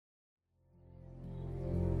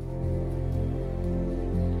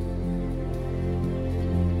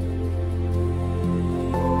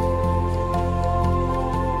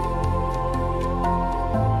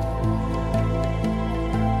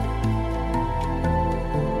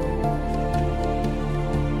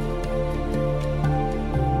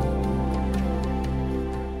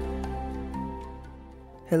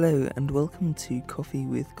Hello and welcome to Coffee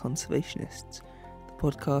with Conservationists, the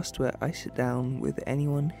podcast where I sit down with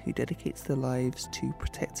anyone who dedicates their lives to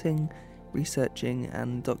protecting, researching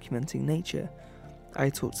and documenting nature. I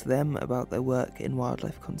talk to them about their work in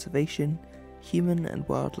wildlife conservation, human and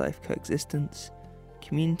wildlife coexistence,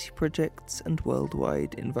 community projects and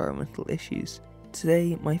worldwide environmental issues.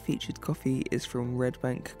 Today my featured coffee is from Red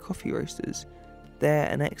Bank Coffee Roasters. They're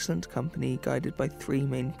an excellent company guided by three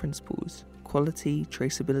main principles: quality,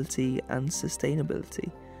 traceability and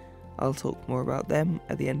sustainability. I'll talk more about them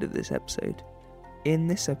at the end of this episode. In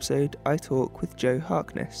this episode I talk with Joe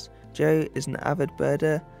Harkness. Joe is an avid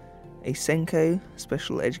birder, a SENCO,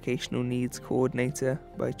 Special Educational Needs Coordinator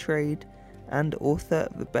by trade, and author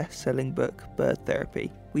of the best-selling book Bird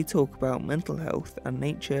Therapy. We talk about mental health and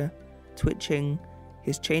nature, twitching,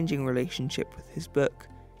 his changing relationship with his book,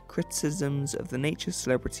 criticisms of the nature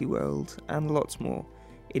celebrity world, and lots more,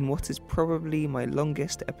 in what is probably my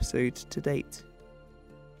longest episode to date.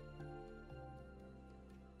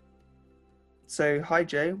 So, hi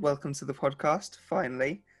Joe, welcome to the podcast,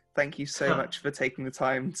 finally. Thank you so much for taking the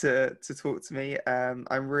time to talk to me.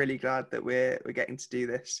 I'm really glad that we're getting to do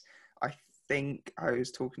this. I think I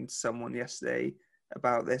was talking to someone yesterday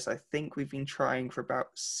about this. I think we've been trying for about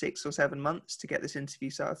 6 or 7 months to get this interview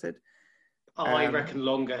started. I reckon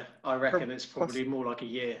longer. I reckon it's probably more like a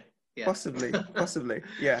year. Yeah. Possibly.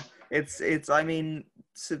 Yeah. It's. I mean,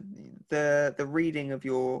 so the reading of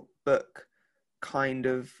your book kind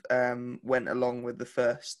of went along with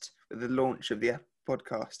the launch of the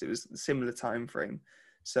podcast. It was a similar time frame,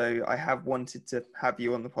 so I have wanted to have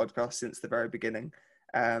you on the podcast since the very beginning.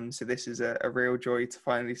 So this is a real joy to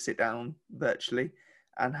finally sit down virtually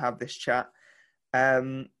and have this chat.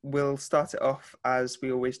 We'll start it off as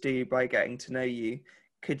we always do by getting to know you.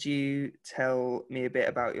 Could you tell me a bit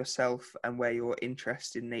about yourself and where your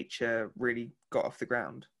interest in nature really got off the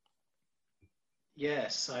ground? Yeah,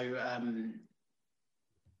 so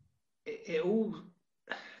it all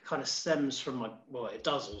kind of stems from it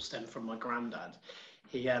does all stem from my granddad.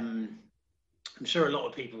 He, I'm sure a lot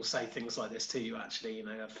of people say things like this to you, actually, you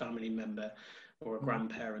know, a family member or a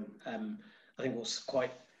grandparent. I think what's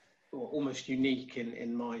quite almost unique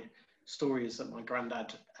in my story is that my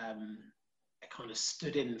granddad kind of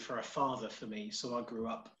stood in for a father for me. So I grew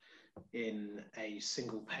up in a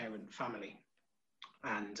single parent family,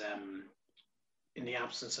 and in the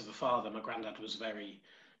absence of a father, my granddad was very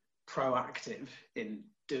proactive in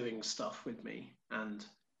doing stuff with me and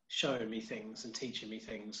showing me things and teaching me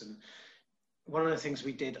things. And one of the things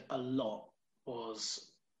we did a lot was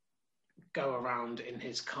go around in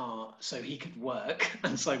his car so he could work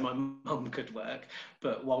and so my mum could work,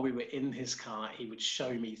 but while we were in his car he would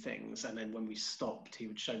show me things, and then when we stopped he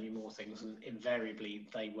would show me more things, and invariably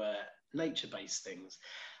they were nature-based things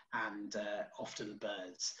and often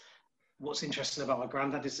birds. What's interesting about my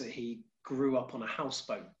granddad is that he grew up on a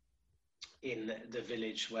houseboat in the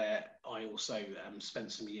village where I also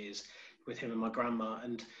spent some years with him and my grandma,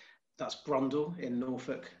 and that's Brundall in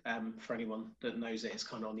Norfolk. For anyone that knows it, it's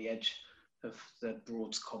kind of on the edge of the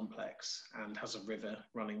Broads complex and has a river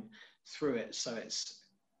running through it. So it's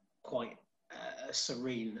quite a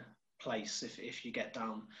serene place if you get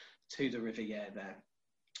down to the River Yare there.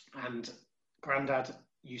 And Grandad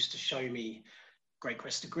used to show me great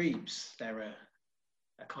crested grebes. They're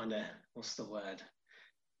a kind of, what's the word?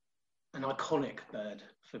 An iconic bird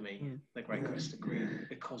for me, the great crested grebe,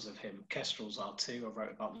 because of him. Kestrels are too. I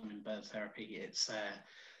wrote about them in Bird Therapy. It's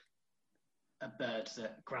a bird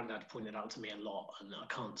that Grandad pointed out to me a lot, and I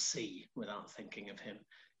can't see without thinking of him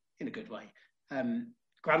in a good way.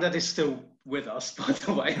 Grandad is still with us, by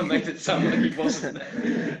the way. I made it sound like he wasn't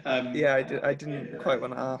there. Yeah, I didn't quite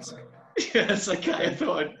want to ask. Yeah, it's okay. I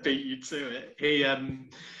thought I'd beat you to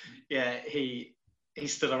it.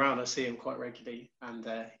 He's still around. I see him quite regularly, and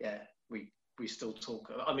we still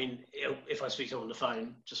talk. I mean, if I speak to him on the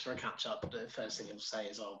phone just for a catch up, the first thing he'll say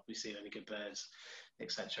is, "Oh, we see any good birds,"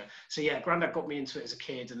 etc. So yeah, Grandad got me into it as a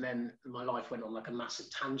kid, and then my life went on like a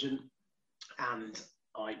massive tangent, and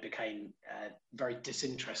I became very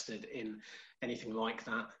disinterested in anything like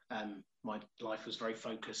that. My life was very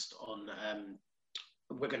focused on.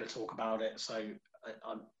 We're going to talk about it, so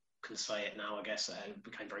I can say it now, I guess. I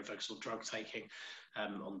became very focused on drug taking,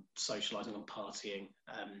 on socialising, on partying,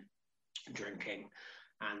 drinking,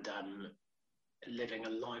 and living a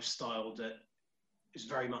lifestyle that is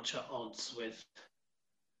very much at odds with,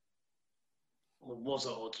 or was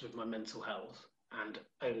at odds with, my mental health, and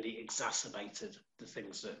only exacerbated the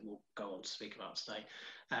things that we'll go on to speak about today.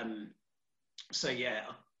 So yeah,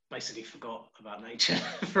 I basically forgot about nature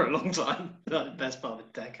for a long time, the best part of a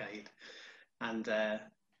decade. And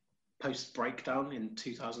post-breakdown in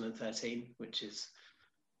 2013, which is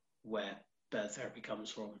where bird therapy comes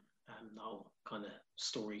from, the whole kind of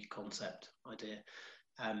story concept idea.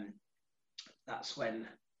 That's when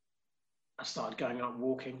I started going out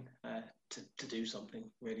walking to do something,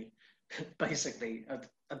 really. Basically,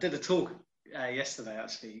 I did a talk yesterday,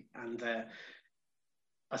 actually, and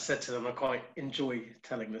I said to them I quite enjoy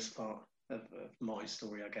telling this part of my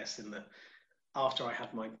story, I guess, in that after I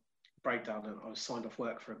had my breakdown and I was signed off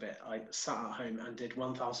work for a bit, I sat at home and did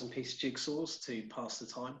 1,000-piece jigsaws to pass the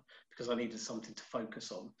time because I needed something to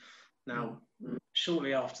focus on. Now,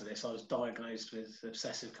 shortly after this, I was diagnosed with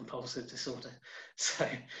obsessive compulsive disorder. So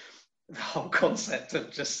the whole concept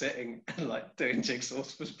of just sitting and like doing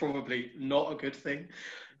jigsaws was probably not a good thing.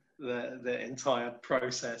 The entire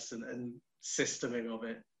process and systeming of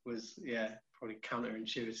it was, probably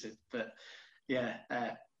counterintuitive. But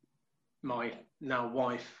my now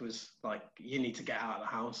wife was like, you need to get out of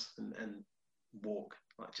the house and walk,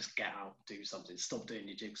 like just get out, do something, stop doing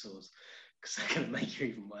your jigsaws because they're going to make you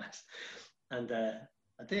even worse. And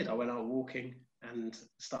I did. I went out walking and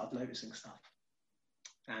started noticing stuff.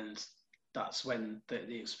 And that's when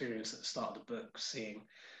the experience at the start of the book, seeing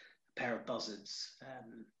a pair of buzzards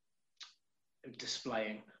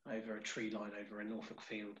displaying over a tree line over a Norfolk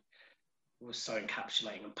field, was so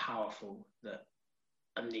encapsulating and powerful that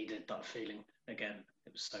I needed that feeling again.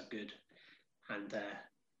 It was so good. And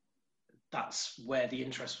that's where the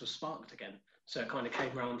interest was sparked again. So it kind of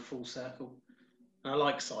came around full circle. And I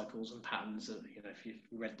like cycles and patterns. If you've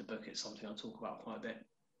read the book, it's something I talk about quite a bit.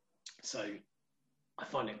 So I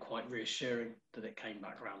find it quite reassuring that it came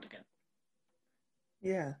back around again.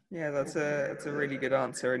 Yeah, that's a really good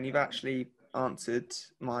answer, and you've actually answered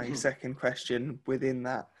my second question within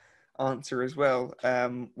that answer as well,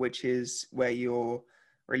 which is where your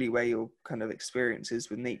kind of experiences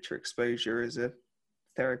with nature exposure as a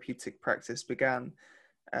therapeutic practice began.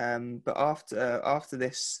 But after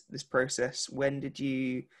this process, when did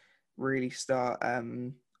you really start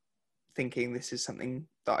thinking this is something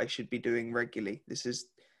that I should be doing regularly?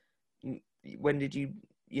 When did you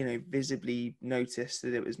visibly notice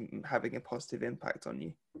that it was having a positive impact on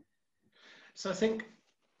you? So I think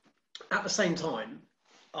at the same time,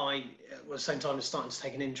 as starting to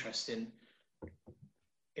take an interest in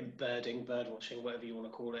birding, bird watching, whatever you want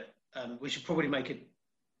to call it. We should probably make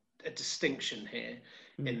a distinction here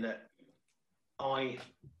in that I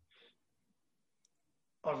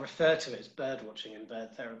refer to it as bird watching and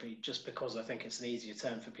bird therapy just because I think it's an easier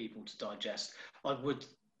term for people to digest. I would,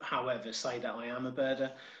 however, say that I am a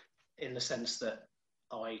birder in the sense that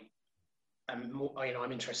I'm more,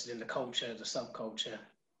 I'm interested in the culture, the subculture,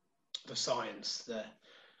 the science, the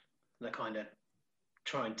kind of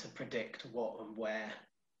trying to predict what and where,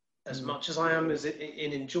 as much as I am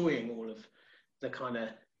in enjoying all of the kind of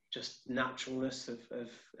just naturalness of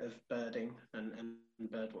birding and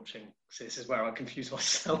bird watching. So this is where I confuse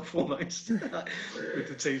myself almost with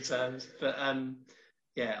the two terms. But I'm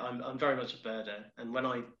very much a birder, and when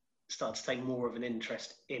I start to take more of an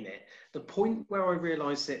interest in it, the point where I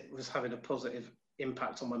realised it was having a positive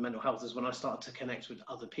impact on my mental health is when I started to connect with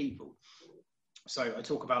other people. So I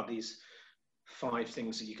talk about these 5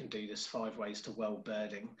 things that you can do, this 5 ways to well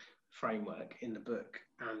birding framework in the book,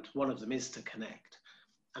 and one of them is to connect.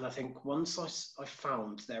 And I think once I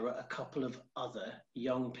found there were a couple of other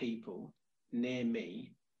young people near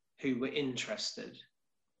me who were interested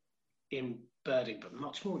in birding, but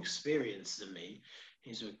much more experienced than me.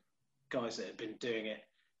 These were guys that had been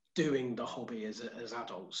doing the hobby as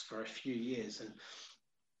adults for a few years. And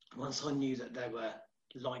once I knew that there were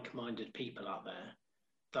like-minded people out there,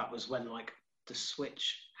 that was when the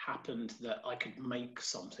switch happened that I could make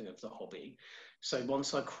something of the hobby. So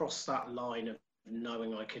once I crossed that line of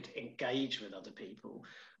knowing I could engage with other people,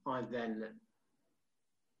 I then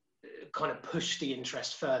kind of pushed the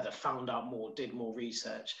interest further, found out more, did more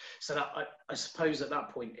research. So that I suppose at that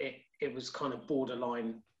point it was kind of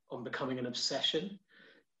borderline on becoming an obsession.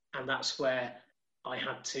 And that's where I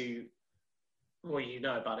had to, well, you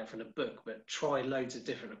know about it from the book, but try loads of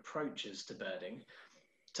different approaches to birding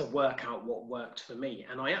to work out what worked for me.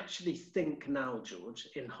 And I actually think now, George,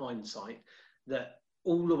 in hindsight, that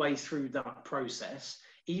all the way through that process,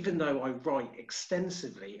 even though I write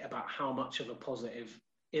extensively about how much of a positive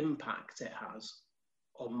impact it has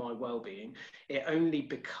on my well-being, it only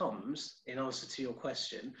becomes, in answer to your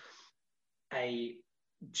question, a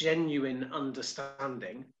genuine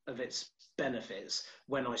understanding of its benefits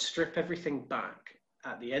when I strip everything back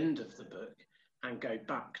at the end of the book and go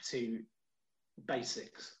back to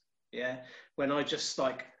basics. When I just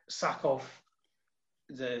sack off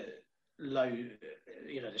the low,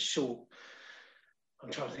 the short I'm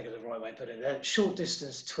trying to think of the right way to put it. Short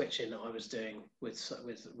distance twitching that I was doing with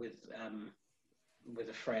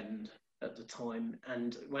a friend at the time,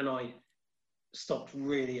 and when I stopped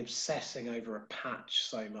really obsessing over a patch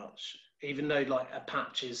so much, even though like a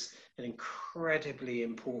patch is an incredibly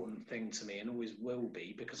important thing to me and always will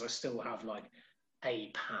be, because I still have like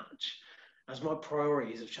a patch. As my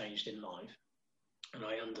priorities have changed in life, and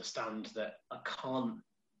I understand that I can't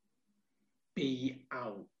be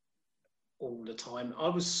out all the time. I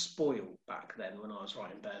was spoiled back then when I was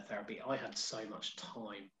writing Bird Therapy. I had so much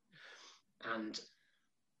time, and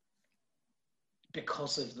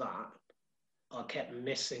because of that, I kept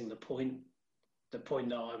missing the point that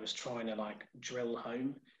I was trying to like drill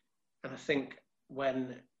home. And I think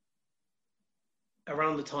when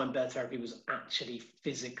around the time Bird Therapy was actually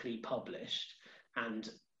physically published and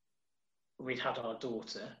we'd had our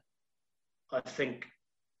daughter, I think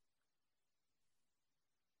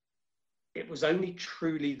it was only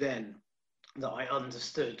truly then that I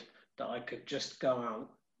understood that I could just go out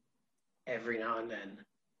every now and then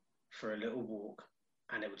for a little walk,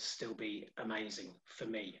 and it would still be amazing for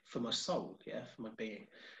me, for my soul, yeah, for my being.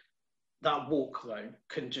 That walk, though,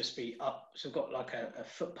 couldn't just be up. So I've got like a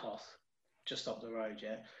footpath just up the road,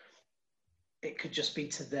 yeah. It could just be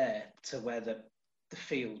to where the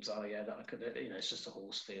fields are, yeah, that I could, it's just a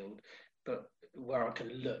horse field, but where I can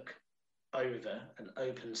look over an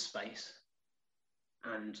open space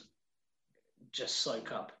and just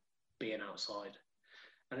soak up being outside.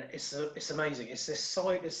 And it's amazing. It's the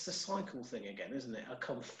cycle thing again, isn't it? I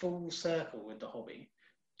come full circle with the hobby,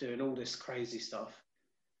 doing all this crazy stuff,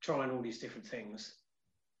 trying all these different things,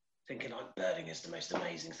 thinking like birding is the most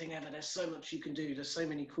amazing thing ever. There's so much you can do. There's so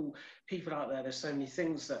many cool people out there. There's so many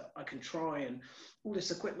things that I can try, and all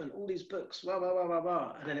this equipment, all these books, blah, blah, blah, blah,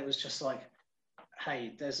 blah. And then it was just like,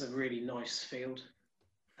 hey, there's a really nice field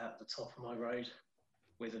at the top of my road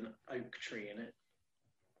with an oak tree in it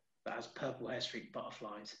that has purple hair streak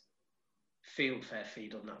butterflies. Fieldfare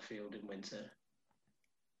feed on that field in winter.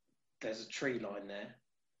 There's a tree line there.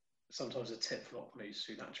 Sometimes a tit flock moves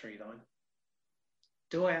through that tree line.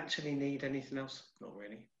 Do I actually need anything else? Not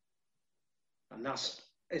really. And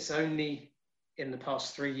it's only in the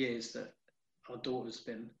past 3 years that our daughter's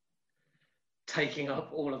been taking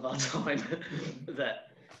up all of our time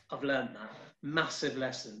that I've learned that. Massive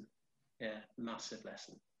lesson. Yeah, massive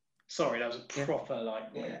lesson. Sorry, that was a proper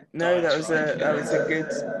No, that was a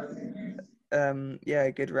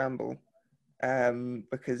good ramble.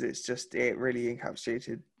 Because it really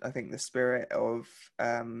encapsulated, I think, the spirit of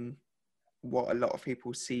what a lot of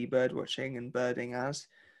people see birdwatching and birding as.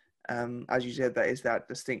 As you said, that is that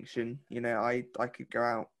distinction. I could go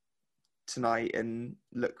out tonight and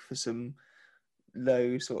look for some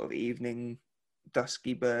low sort of evening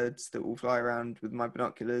dusky birds that will fly around with my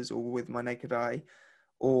binoculars or with my naked eye,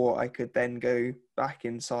 or I could then go back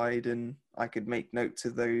inside and I could make notes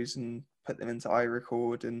of those and put them into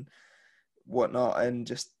iRecord and whatnot, and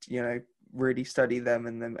just really study them,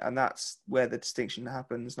 and that's where the distinction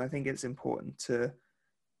happens. And I think it's important to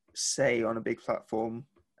say on a big platform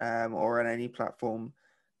or on any platform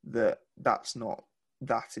that's not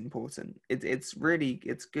that important. It's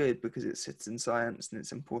good because it sits in science and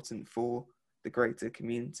it's important for the greater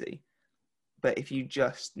community. But if you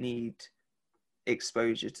just need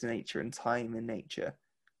exposure to nature and time in nature,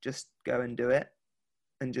 just go and do it,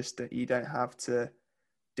 and just you don't have to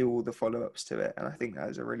do all the follow-ups to it. And I think that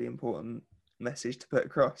is a really important message to put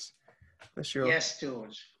across, for sure. Yes,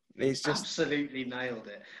 George. It's just absolutely nailed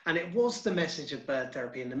it. And it was the message of Bird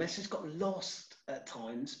Therapy, and the message got lost at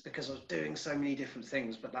times because I was doing so many different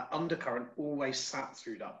things, but that undercurrent always sat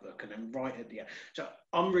through that book. And then right at the end, so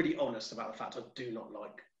I'm really honest about the fact I do not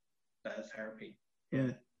like Bird Therapy.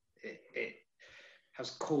 Yeah, it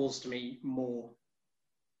has caused me more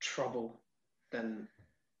trouble than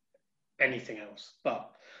anything else.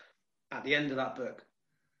 But at the end of that book,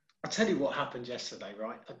 I'll tell you what happened yesterday,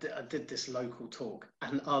 right? I did this local talk,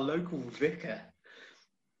 and our local vicar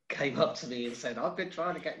came up to me and said, I've been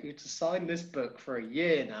trying to get you to sign this book for a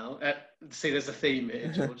year now. See, there's a theme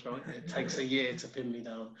here, George, right? It takes a year to pin me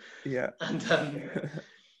down. Yeah. And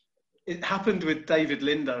it happened with David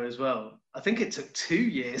Lindo as well. I think it took 2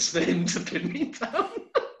 years for him to pin me down.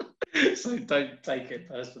 So don't take it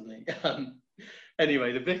personally.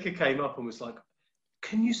 Anyway, the vicar came up and was like,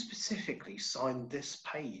 can you specifically sign this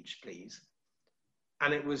page, please?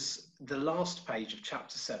 And it was the last page of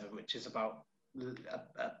chapter 7, which is about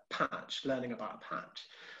a patch, learning about a patch.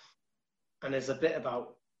 And there's a bit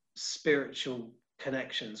about spiritual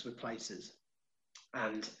connections with places.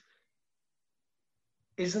 And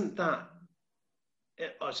isn't that,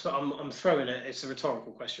 I'm throwing it, it's a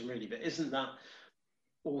rhetorical question really, but isn't that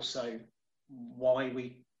also why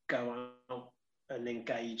we go out and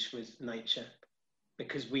engage with nature,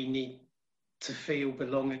 because we need to feel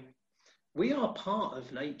belonging. We are part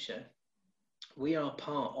of nature. We are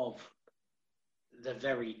part of the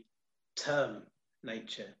very term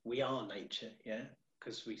nature. We are nature, yeah,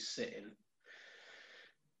 because we sit in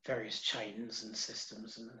various chains and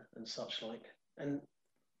systems and such like. And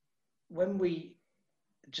when we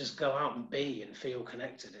just go out and be and feel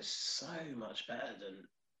connected, is so much better than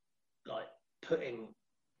like putting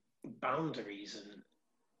boundaries and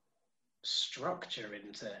structure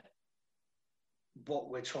into what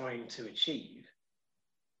we're trying to achieve.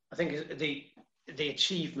 I think the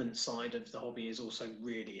achievement side of the hobby is also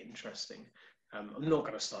really interesting. I'm not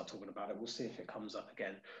going to start talking about it. We'll see if it comes up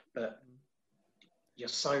again. But you're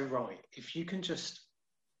so right. If you can just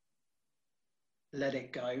let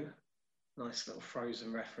it go, nice little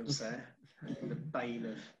Frozen reference there, the bane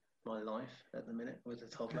of my life at the minute with a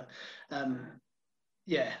toddler.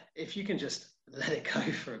 Yeah, if you can just let it go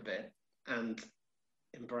for a bit and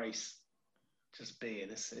embrace just being,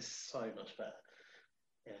 it's so much better.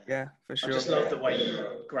 Yeah, for sure. I just love the way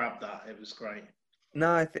you grabbed that. It was great.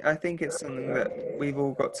 No, I think it's something that we've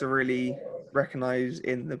all got to really recognise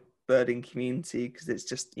in the birding community, because it's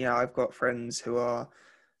just, I've got friends who are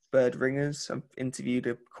bird ringers. I've interviewed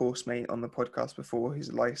a course mate on the podcast before who's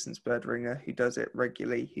a licensed bird ringer who does it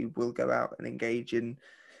regularly, who will go out and engage in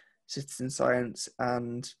citizen science.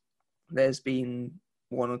 And there's been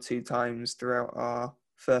one or two times throughout our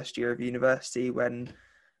first year of university when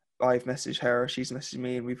I've messaged her or she's messaged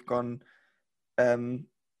me and we've gone,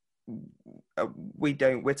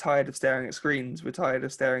 we're tired of staring at screens. We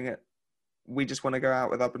just want to go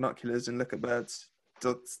out with our binoculars and look at birds.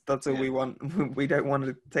 That's all we want. We don't want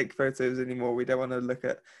to take photos anymore. We don't want to look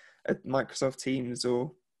at Microsoft Teams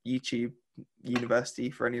or YouTube University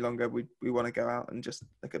for any longer. We want to go out and just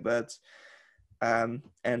look at birds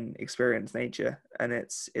and experience nature. And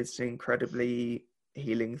it's an incredibly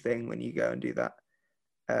healing thing when you go and do that.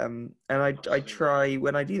 And I try,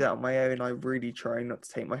 when I do that on my own, I really try not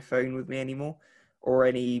to take my phone with me anymore, or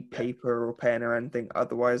any paper or pen or anything.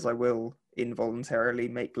 Otherwise, I will involuntarily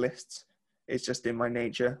make lists. It's just in my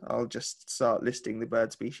nature. I'll just start listing the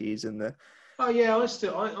bird species and the. Oh yeah, I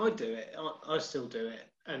do it. I still do it,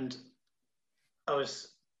 and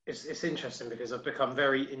It's interesting because I've become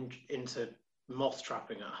very into moth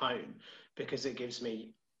trapping at home, because it gives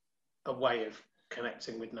me a way of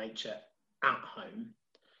connecting with nature at home.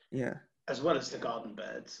 Yeah. As well as the garden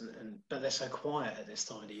birds, but they're so quiet at this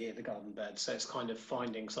time of the year, the garden birds. So it's kind of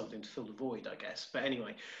finding something to fill the void, I guess. But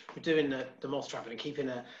anyway, we're doing the moth trapping and keeping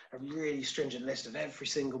a really stringent list of every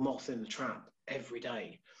single moth in the trap every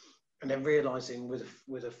day, and then realizing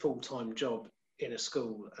with a full-time job in a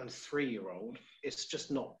school and 3-year-old, it's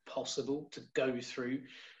just not possible to go through.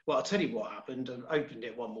 Well, I'll tell you what happened. I opened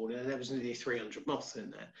it one morning and there was nearly 300 moths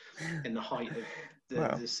in there in the height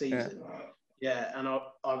of the season. Yeah, and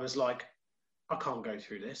I was like, I can't go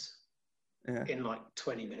through this in like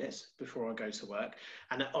 20 minutes before I go to work.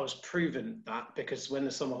 And I was proven that because when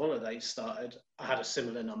the summer holidays started, I had a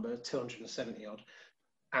similar number, 270 odd.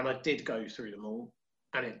 And I did go through them all.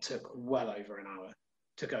 And it took well over an hour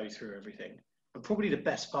to go through everything. And probably the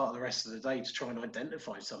best part of the rest of the day to try and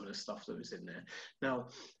identify some of the stuff that was in there. Now,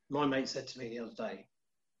 my mate said to me the other day,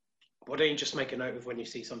 why don't you just make a note of when you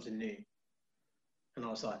see something new? And I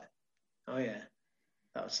was like, oh yeah,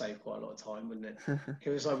 that would save quite a lot of time, wouldn't it? He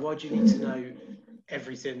was like, why do you need to know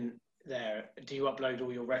everything there? Do you upload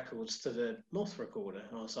all your records to the moth recorder?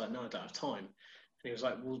 And I was like, no, I don't have time. And he was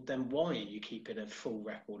like, well, then why are you keeping a full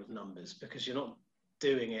record of numbers? Because you're not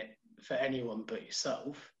doing it for anyone but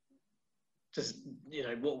yourself. Just,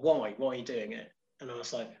 why are you doing it? And I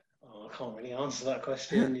was like, oh, I can't really answer that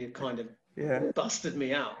question. You kind of busted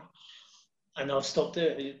me out. And I've stopped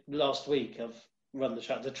doing it. Last week, I've run the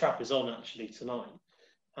trap. The trap is on actually tonight.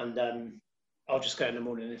 And I'll just go in the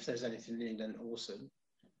morning. If there's anything new, then awesome.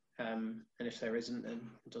 And if there isn't, then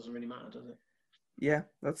it doesn't really matter, does it? Yeah,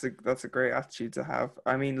 that's a great attitude to have.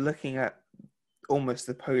 I mean, looking at almost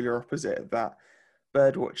the polar opposite of that,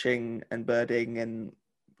 bird watching and birding and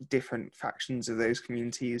different factions of those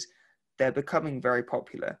communities, they're becoming very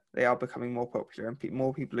popular. They are becoming more popular, and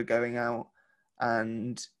more people are going out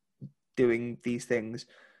and doing these things.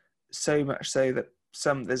 So much so that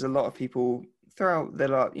there's a lot of people throughout the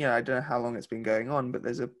lot. I don't know how long it's been going on, but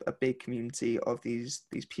there's a big community of these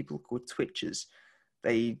people called Twitchers.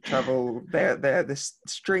 They travel. They're this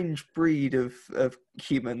strange breed of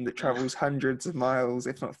human that travels hundreds of miles,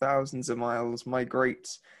 if not thousands of miles,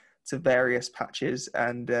 migrates to various patches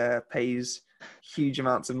and pays huge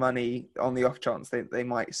amounts of money on the off chance they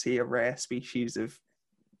might see a rare species of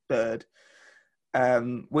bird.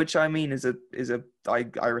 Which I mean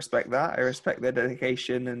I respect that. I respect their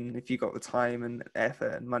dedication, and if you got the time and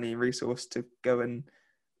effort and money and resource to go and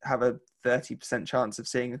have a 30% chance of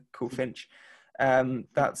seeing a cool finch,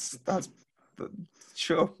 that's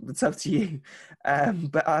sure, it's up to you.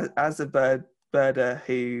 But as a birder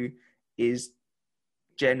who is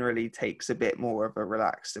generally takes a bit more of a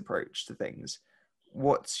relaxed approach to things,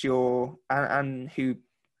 what's your and who,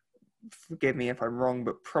 forgive me if I'm wrong,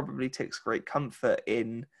 but probably takes great comfort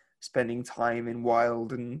in spending time in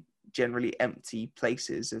wild and generally empty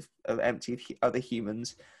places of empty other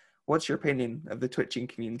humans. What's your opinion of the twitching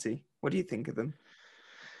community? What do you think of them?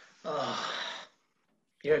 Oh,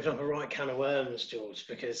 you open up a right can of worms, George,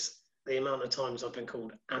 because the amount of times I've been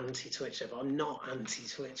called anti-Twitcher, but I'm not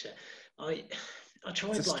anti-Twitcher. I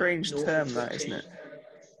tried It's a like strange Norfolk term, that, twitching. isn't it?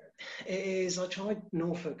 It is. I tried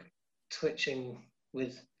Norfolk twitching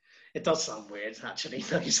with. It does sound weird, actually.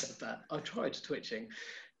 No, you said that. I tried twitching,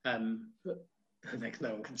 but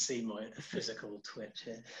no one can see my physical twitch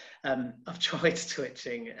here. I've tried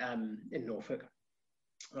twitching in Norfolk,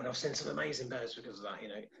 and I've seen some amazing birds because of that. You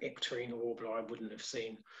know, Icterine warbler I wouldn't have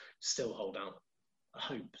seen. Still hold out a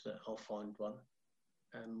hope that I'll find one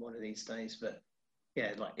of these days. But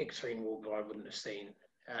yeah, like Icterine warbler I wouldn't have seen.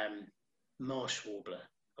 Marsh warbler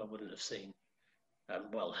I wouldn't have seen.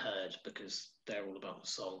 Well heard, because they're all about the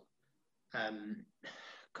song.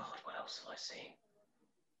 God, what else have I seen?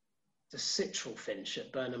 The citral finch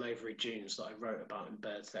at Burnham Overy Dunes that I wrote about in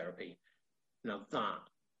bird therapy. Now that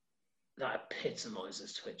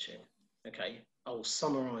epitomises twitching. Okay, I'll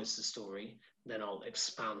summarise the story, then I'll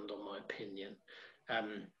expand on my opinion.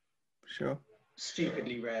 Sure.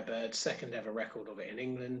 Stupidly rare bird, second ever record of it in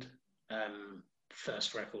England.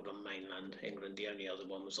 First record on mainland England. The only other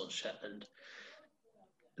one was on Shetland.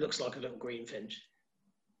 Looks like a little greenfinch.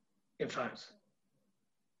 In fact,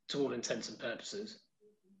 to all intents and purposes,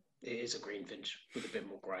 it is a greenfinch with a bit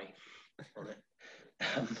more grey on it.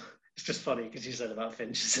 It's just funny because you said about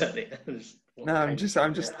finches earlier. No, I'm just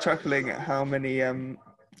chuckling at how many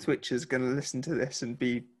Twitchers are going to listen to this and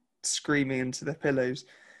be screaming into their pillows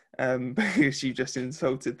because you just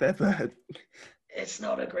insulted their bird. It's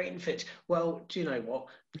not a greenfinch. Well, do you know what?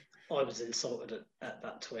 I was insulted at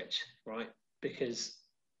that Twitch, right? Because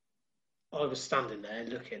I was standing there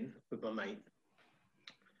looking with my mate,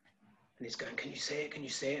 and he's going, "Can you see it? Can you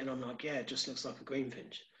see it?" And I'm like, "Yeah, it just looks like a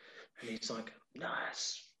greenfinch." And he's like, "Nah,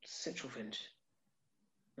 it's citral finch."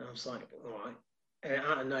 And I was like, "All right." And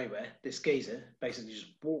out of nowhere, this geezer basically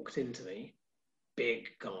just walked into me.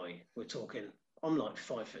 Big guy. We're talking. I'm like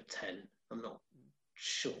 5'10". I'm not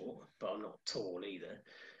short, but I'm not tall either.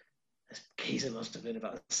 This geezer must have been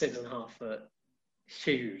about 6.5 foot.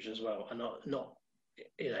 Huge as well, and not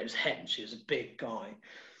you know, he was hench. He was a big guy.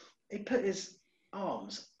 He put his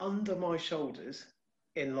arms under my shoulders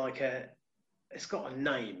in like it's got a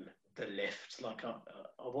name, the lift, like I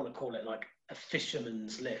want to call it like a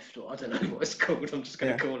fisherman's lift, or I don't know what it's called. I'm just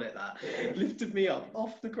going to call it that. Lifted me up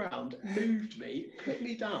off the ground, moved me, put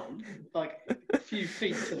me down like a few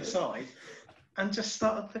feet to the side, and just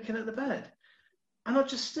started looking at the bird. And I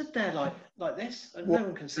just stood there like this, and no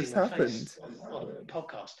one can see my face on the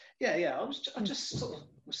podcast. Yeah. I just sort of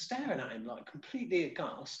was staring at him like completely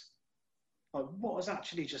aghast, like what has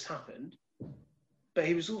actually just happened. But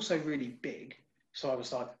he was also really big, so I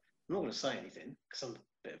was like, I'm not going to say anything because I'm a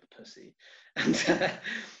bit of a pussy. And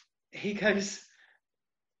he goes,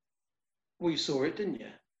 "Well, you saw it, didn't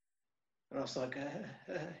you?" And I was like,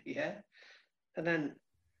 "Yeah." And then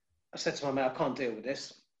I said to my mate, "I can't deal with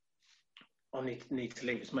this. I need to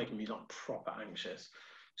leave. It's making me like proper anxious."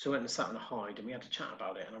 So I went and sat in a hide, and we had to chat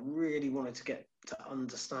about it. And I really wanted to get to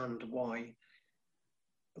understand why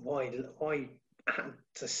I had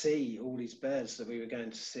to see all these birds that we were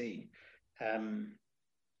going to see. I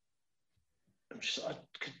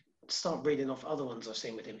could start reading off other ones I've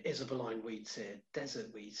seen with him: Isabeline wheatear,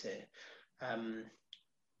 desert wheatear.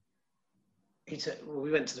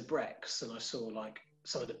 We went to the Brecks, and I saw like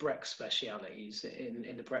some of the Breck specialities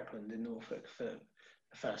in the Breckland in Norfolk for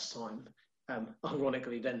the first time.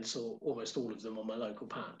 Ironically, then saw almost all of them on my local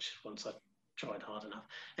patch once I tried hard enough.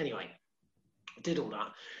 Anyway, did all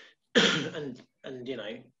that, and you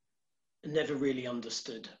know, never really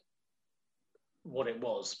understood what it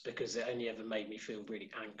was because it only ever made me feel really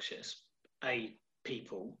anxious. I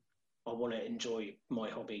want to enjoy my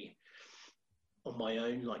hobby on my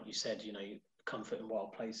own, like you said, you know, comfort in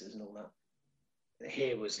wild places and all that.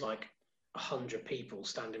 Here was like 100 people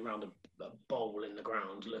standing around a bowl in the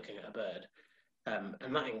ground looking at a bird,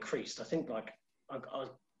 and that increased. I think like I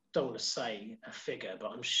don't want to say a figure, but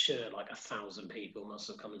I'm sure like 1,000 people must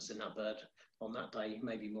have come and seen that bird on that day,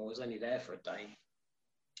 maybe more. I was only there for a day.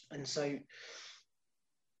 And so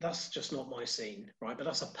that's just not my scene, right? But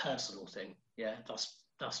that's a personal thing. Yeah,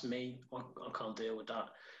 that's me. I can't deal with that.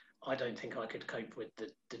 I don't think I could cope with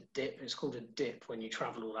the dip. It's called a dip when you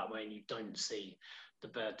travel all that way and you don't see the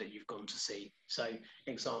bird that you've gone to see. So,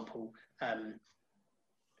 example,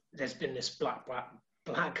 there's been this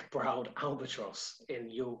black-browed albatross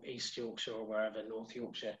in East Yorkshire or wherever, North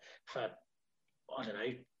Yorkshire, for, I don't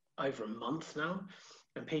know, over a month now.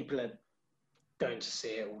 And people are going to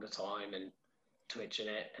see it all the time and twitching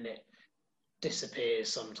it, and it disappears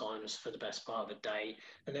sometimes for the best part of a day.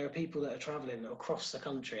 And there are people that are traveling across the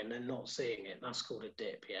country and they're not seeing it. That's called a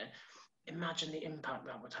dip, yeah? Imagine the impact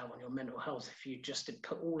that would have on your mental health if you just did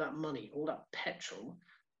put all that money, all that petrol,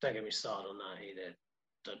 don't get me started on that either,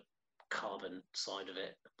 the carbon side of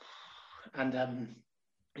it. And,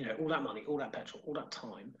 you know, all that money, all that petrol, all that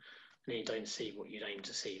time, and you don't see what you'd aim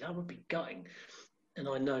to see. That would be gutting. And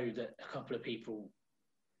I know that a couple of people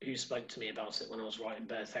who spoke to me about it when I was writing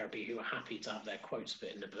Bird Therapy, who were happy to have their quotes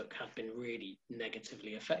put in the book, have been really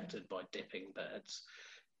negatively affected by dipping birds.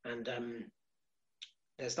 And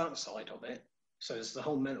there's that side of it. So there's the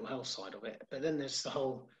whole mental health side of it. But then there's the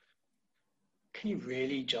whole, can you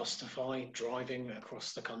really justify driving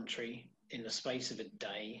across the country in the space of a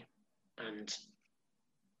day? And,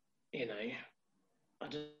 you know, I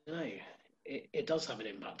don't know. It does have an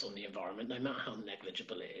impact on the environment, no matter how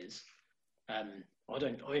negligible it is. I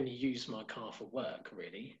only use my car for work,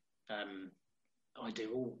 really. I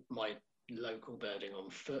do all my local birding on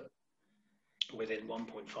foot within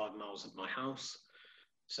 1.5 miles of my house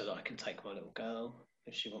so that I can take my little girl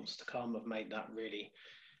if she wants to come. I've made that really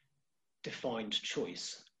defined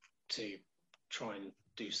choice to try and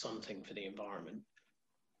do something for the environment.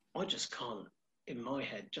 I just can't, in my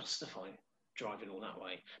head, justify driving all that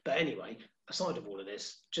way. But anyway, aside of all of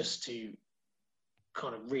this, just to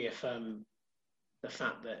kind of reaffirm the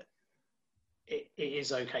fact that it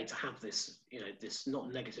is okay to have this, you know, this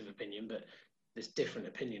not negative opinion, but this different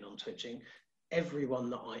opinion on twitching. Everyone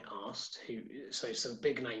that I asked, so some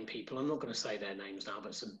big name people, I'm not going to say their names now,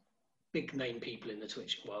 but some big name people in the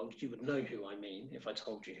twitching world, you would know who I mean if I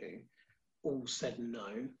told you who, all said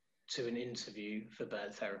no to an interview for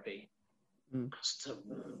Bird Therapy as to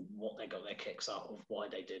what they got their kicks out of, why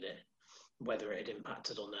they did it, whether it had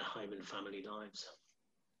impacted on their home and family lives,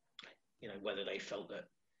 you know, whether they felt that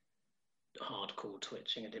hardcore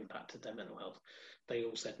twitching had impacted their mental health. They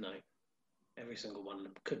all said no. Every single one of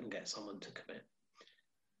them couldn't get someone to commit.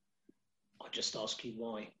 I just ask you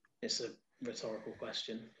why. It's a rhetorical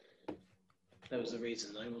question. There was a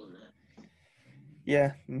reason though, wasn't there?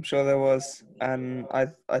 Yeah, I'm sure there was, and I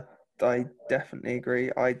definitely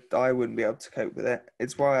agree. I wouldn't be able to cope with it.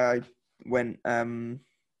 It's why I went.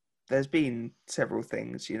 There's been several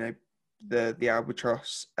things, you know, the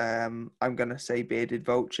albatross. I'm gonna say bearded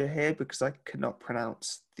vulture here because I could not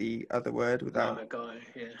pronounce the other word without.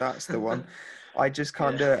 Yeah. That's the one. I just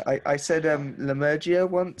can't do it. I said Lamergia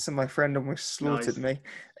once, and my friend almost slaughtered me.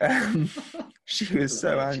 She was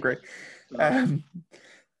so angry.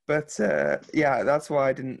 But yeah, that's why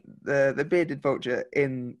I didn't. The bearded vulture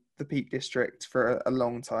in the Peak District for a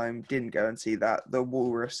long time, didn't go and see that. The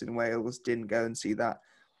walrus in Wales, didn't go and see that.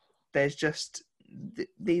 There's just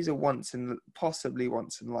these are possibly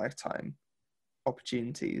once in lifetime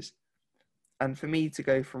opportunities. And for me to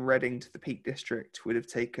go from Reading to the Peak District would have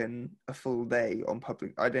taken a full day on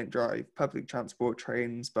I don't drive, public transport,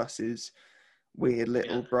 trains, buses, weird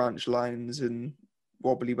little branch lines and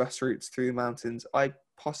wobbly bus routes through the mountains. I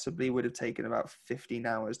possibly would have taken about 15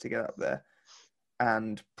 hours to get up there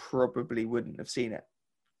and probably wouldn't have seen it.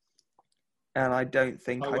 And I don't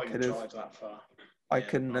think I could have. Drive that far. I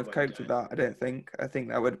couldn't have coped with that, I don't think. I think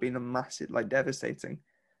that would have been a massive, devastating.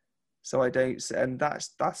 So I don't, and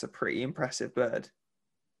that's a pretty impressive bird,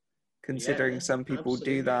 considering some people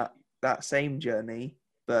do that same journey,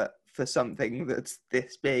 but for something that's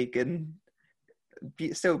this big and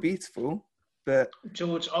still beautiful. But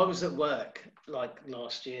George, I was at work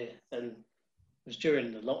last year, and it was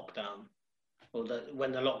during the lockdown, or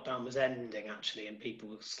when the lockdown was ending actually, and people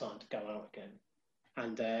were starting to go out again,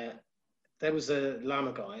 and there was a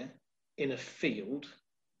lammergeier in a field,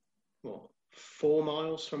 4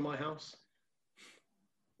 miles from my house.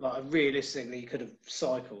 I realistically could have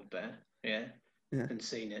cycled there, and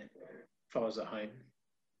seen it if I was at home,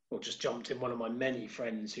 or just jumped in one of my many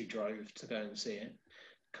friends who drove to go and see it.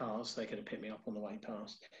 Cars, they could have picked me up on the way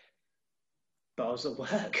past. But I was at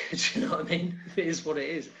work, do you know what I mean? It is what it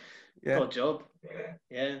is. Yeah. Got a job.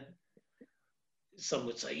 Yeah. Some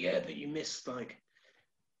would say, yeah, but you missed an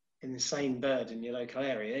insane bird in your local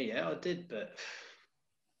area. Yeah, I did, but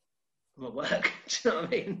I'm at work. Do you know what I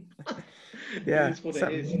mean? It Yeah, is what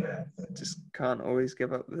it is. just can't always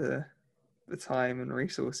give up the time and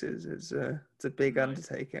resources. It's a big No.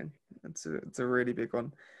 undertaking. It's a really big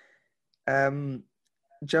one. Um,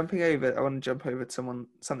 Jumping over, I want to jump over to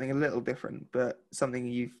something a little different, but something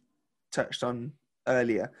you've touched on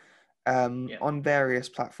earlier. Yeah. On various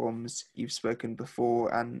platforms, you've spoken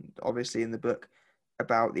before, and obviously in the book,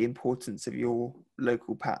 about the importance of your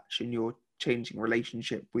local patch and your changing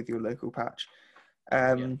relationship with your local patch.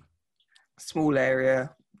 Yeah. Small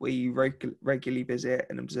area where you regularly visit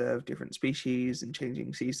and observe different species and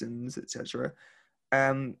changing seasons, etc.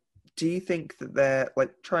 Do you think that they're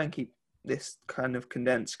like, try and keep this kind of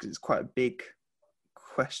condensed because it's quite a big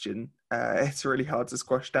question. It's really hard to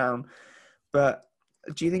squash down. But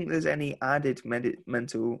do you think there's any added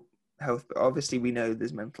mental health? Obviously, we know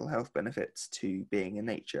there's mental health benefits to being in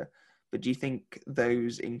nature, but do you think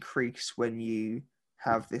those increase when you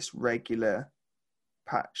have this regular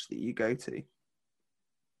patch that you go to?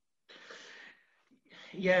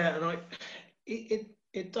 Yeah, and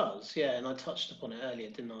it does, yeah, and I touched upon it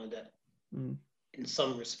earlier, didn't I? That Mm. in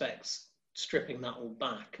some respects, stripping that all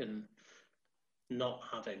back and not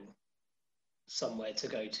having somewhere to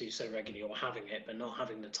go to so regularly, or having it but not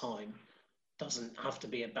having the time, doesn't have to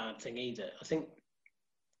be a bad thing either. I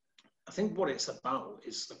think what it's about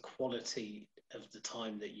is the quality of the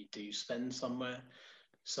time that you do spend somewhere.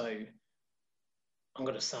 So I'm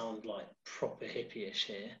going to sound like proper hippie-ish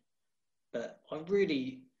here, but I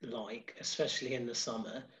really like, especially in the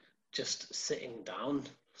summer, just sitting down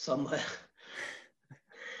somewhere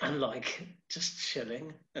and like just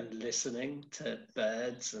chilling and listening to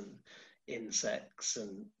birds and insects,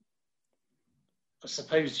 and I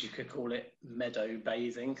suppose you could call it meadow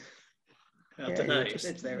bathing. I Yeah, don't know.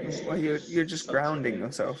 There is well, you're just grounding something.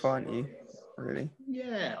 yourself, aren't you? Really?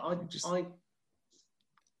 Yeah, I You just I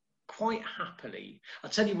quite happily. I'll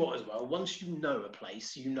tell you what as well. Once you know a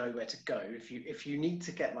place, you know where to go. If you need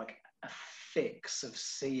to get like a fix of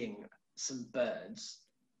seeing some birds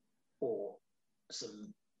or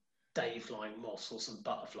some day flying moths or some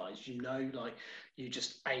butterflies, like you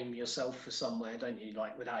just aim yourself for somewhere, don't you?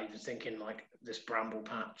 Like without even thinking, like this bramble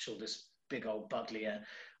patch or this big old buddleia,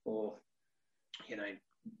 or you know,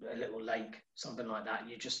 a little lake, something like that.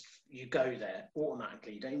 You go there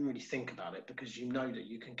automatically. You don't even really think about it because you know that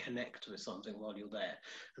you can connect with something while you're there,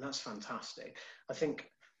 and that's fantastic. I think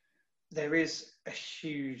there is a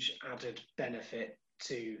huge added benefit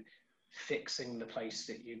to fixing the place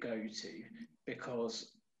that you go to,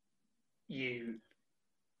 because you,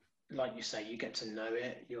 like you say, you get to know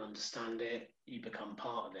it, you understand it, you become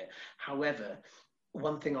part of it. However,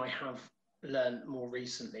 one thing I have learned more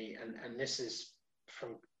recently, and this is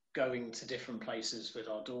from going to different places with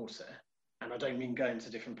our daughter, and I don't mean going to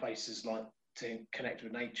different places like to connect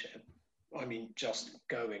with nature, I mean just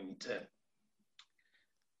going to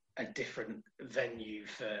a different venue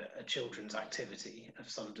for a children's activity of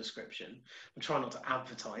some description. I'm trying not to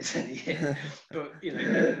advertise any here, but you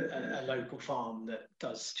know, a local farm that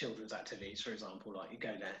does children's activities, for example, like you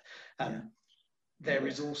go there. yeah. There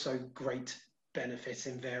is also great benefit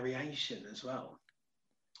in variation as well.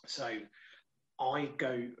 So I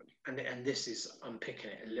go, and this is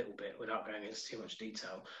unpicking it a little bit without going into too much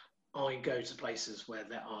detail. I go to places where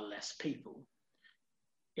there are less people,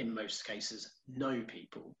 in most cases, no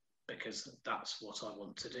people, because that's what I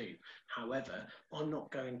want to do. However, I'm not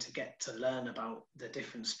going to get to learn about the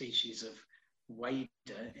different species of wader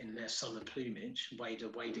in their summer plumage, wader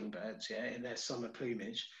wading birds, yeah, in their summer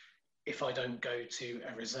plumage, if I don't go to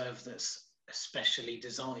a reserve that's especially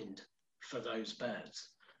designed for those birds.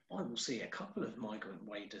 I will see a couple of migrant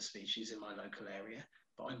wader species in my local area,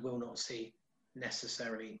 but I will not see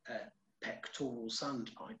necessarily a pectoral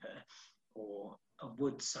sandpiper or a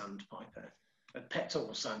wood sandpiper. A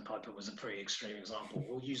pectoral sandpiper was a pretty extreme example.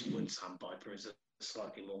 We'll use wood sandpiper as a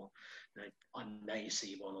slightly more, you know, I may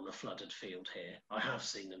see one on a flooded field here. I have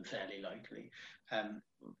seen them fairly locally,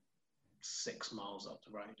 6 miles up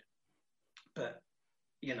the road. But,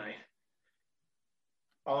 you know,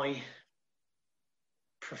 I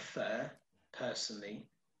prefer personally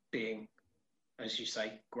being, as you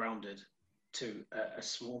say, grounded to a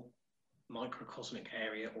small microcosmic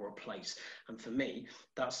area or a place. And for me,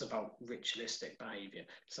 that's about ritualistic behavior.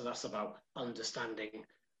 So that's about understanding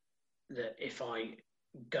that if I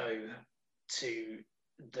go to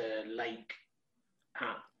the lake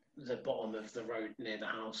at the bottom of the road near the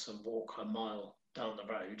house and walk a mile down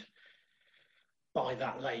the road, by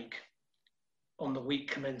that lake on the week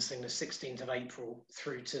commencing the 16th of April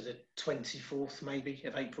through to the 24th, maybe,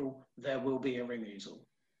 of April, there will be a ring ouzel.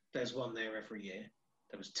 There's one there every year.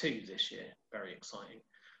 There was 2 this year. Very exciting.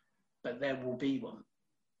 but there will be one.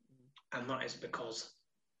 And that is because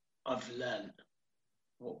I've learned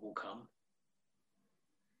what will come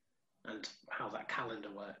and how that calendar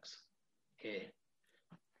works here.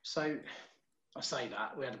 So I say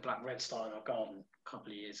that, we had a black redstart in our garden a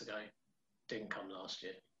couple of years ago, didn't come last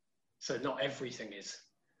year. So not everything is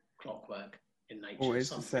clockwork in nature. Always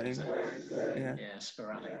the same. Yeah,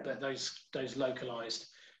 sporadic. But those localized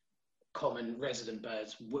common resident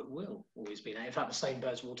birds will always be there. In fact, the same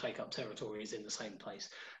birds will take up territories in the same place.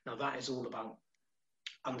 Now that is all about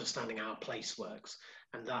understanding how a place works,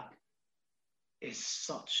 and that is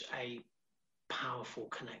such a powerful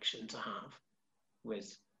connection to have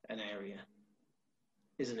with an area,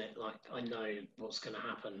 isn't it? Like, I know what's going to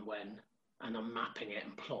happen when, and I'm mapping it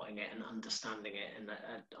and plotting it and understanding it, and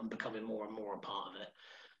I'm becoming more and more a part of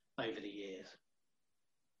it over the years.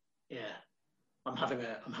 Yeah, I'm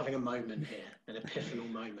having a moment here, an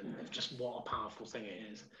epiphanal moment of just what a powerful thing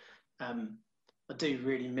it is. I do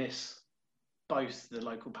really miss both the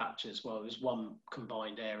local patches. Well, there's one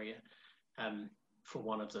combined area for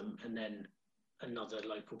one of them, and then another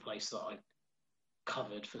local place that I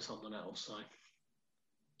covered for someone else. So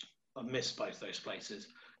I miss both those places,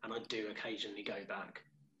 and I do occasionally go back,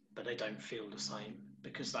 but they don't feel the same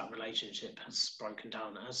because that relationship has broken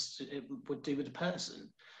down, as it would do with a person.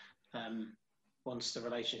 Once the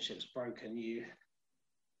relationship's broken,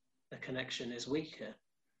 the connection is weaker.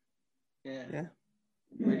 Yeah.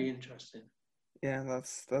 Really interesting. Yeah,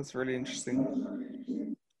 that's really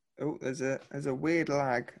interesting. Oh, there's a weird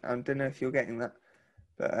lag. I don't know if you're getting that,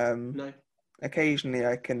 but No. Occasionally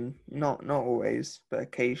I can, not always, but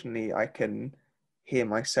occasionally I can hear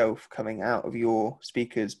myself coming out of your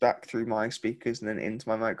speakers back through my speakers and then into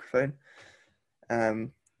my microphone.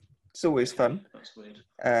 It's always fun. That's weird.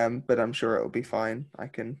 But I'm sure it'll be fine.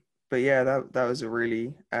 But yeah, that was a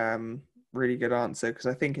really really good answer, because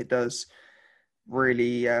I think it does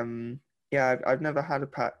really I've never had a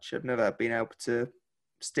patch. I've never been able to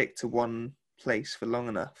stick to one place for long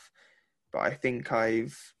enough, but I think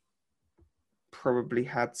I've probably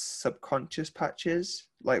had subconscious patches,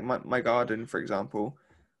 like my garden, for example.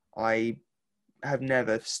 I have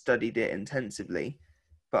never studied it intensively,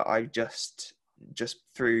 but I just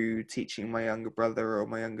through teaching my younger brother or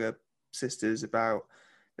my younger sisters about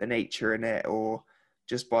the nature in it, or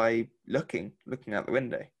just by looking out the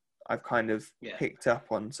window, I've kind of picked up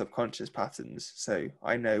on subconscious patterns. So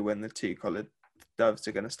I know when the two-collared doves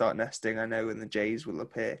are going to start nesting. I know when the jays will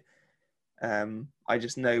appear. I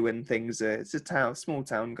just know when it's a small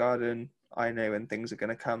town garden. I know when things are going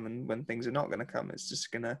to come and when things are not going to come. It's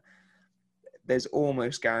just there's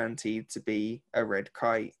almost guaranteed to be a red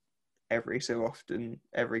kite every so often,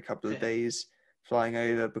 every couple of days, flying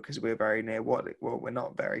over, because we're very near we're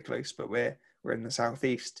not very close, but we're in the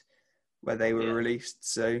southeast where they were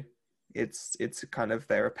released. So it's kind of,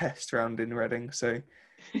 they're a pest around in Reading. So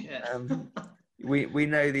we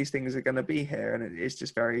know these things are going to be here, and it's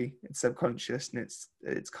just it's subconscious, and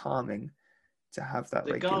it's calming to have that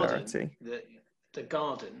regularity. The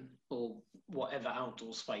garden, or whatever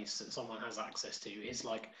outdoor space that someone has access to, is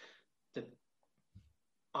like the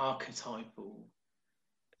archetypal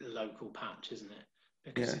local patch, isn't it?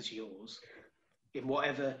 Because it's yours. In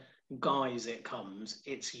whatever guise it comes,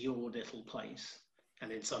 it's your little place.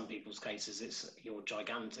 And in some people's cases, it's your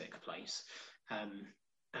gigantic place. And,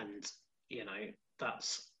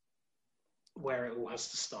 that's where it all has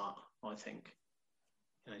to start, I think.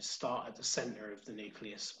 Start at the center of the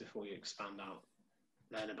nucleus before you expand out.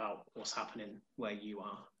 Learn about what's happening where you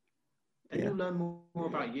are. Then you'll learn more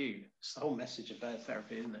about you. It's the whole message of bird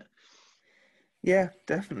therapy, isn't it? Yeah,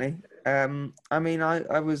 definitely. I mean,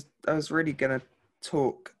 I was really going to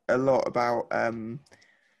talk a lot about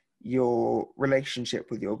your relationship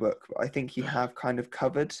with your book, but I think you have kind of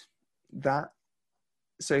covered that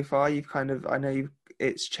so far. I know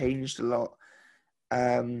it's changed a lot.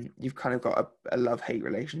 You've kind of got a love-hate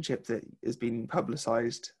relationship that has been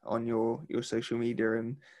publicized on your social media,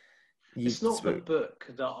 and it's not the book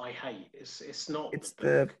that I hate. It's not. It's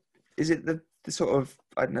is it the sort of,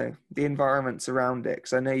 I don't know, the environments around it?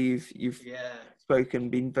 Because I know you've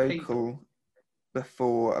been vocal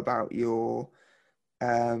before about your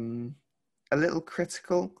a little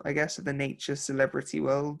critical, I guess, of the nature celebrity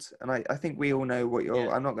world, and I think we all know what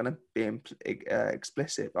you're. I'm not going to be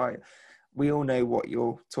explicit, but we all know what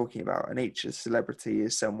you're talking about. A nature celebrity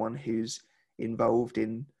is someone who's involved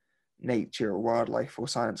in nature or wildlife or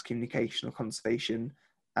science communication or conservation,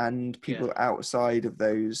 and people outside of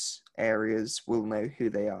those areas will know who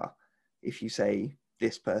they are. If you say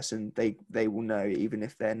this person, they will know, even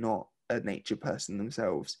if they're not a nature person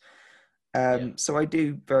themselves. So I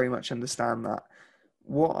do very much understand that.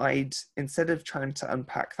 what I'd, instead of trying to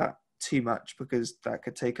unpack that too much, because that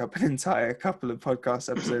could take up an entire couple of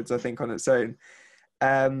podcast episodes, I think, on its own.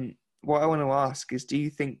 What I want to ask is, do you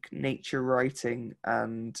think nature writing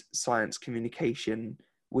and science communication,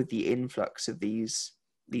 with the influx of these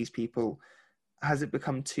people, has it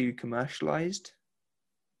become too commercialized?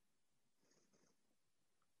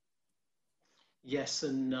 Yes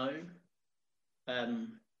and no.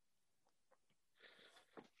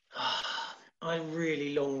 I had a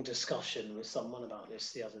really long discussion with someone about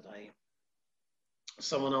this the other day.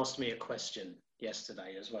 Someone asked me a question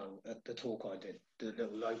yesterday as well at the talk I did, the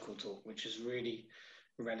little local talk, which is really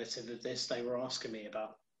relative of this. They were asking me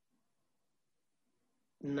about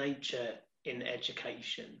nature in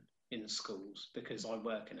education in schools, because I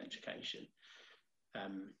work in education.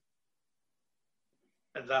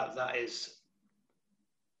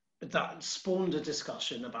 That spawned a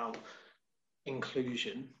discussion about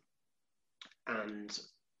inclusion and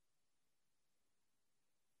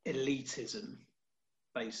elitism,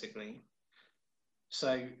 basically.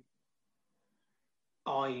 So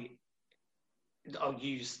I'll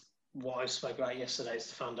use what I spoke about yesterday as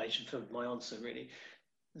the foundation for my answer, really.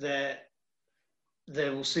 There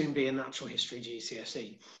will soon be a natural history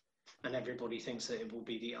GCSE, and everybody thinks that it will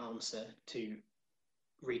be the answer to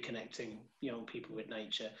reconnecting young people with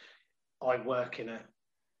nature. I work in a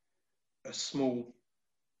small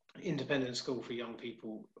independent school for young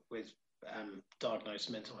people with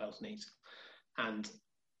diagnosed mental health needs, and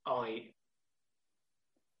I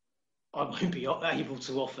won't be able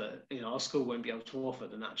to offer, our school won't be able to offer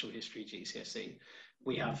the natural history GCSE.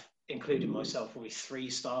 We have, including myself, probably 3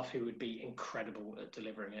 staff who would be incredible at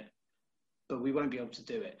delivering it, but we won't be able to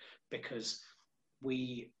do it because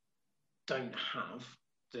we don't have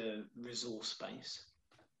the resource base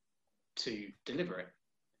to deliver it.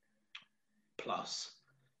 Plus,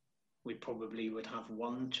 we probably would have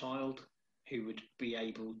 1 child who would be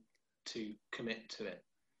able to commit to it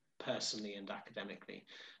personally and academically.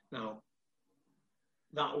 Now,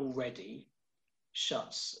 that already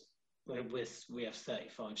shuts, we have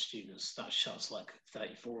 35 students, that shuts like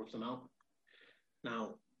 34 of them out.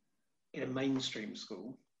 Now, in a mainstream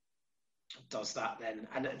school, does that then,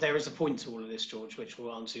 and there is a point to all of this, George, which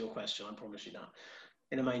will answer your question, I promise you that.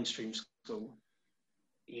 In a mainstream school,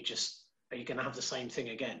 are you going to have the same thing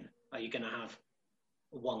again? Are you going to have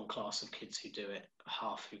 1 class of kids who do it,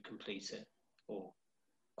 half who complete it or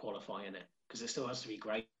qualify in it? Because it still has to be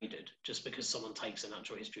graded. Just because someone takes a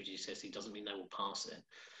natural history GCSE doesn't mean they will pass it.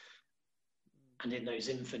 And in those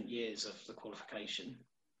infant years of the qualification,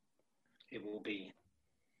 it will be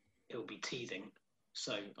teething.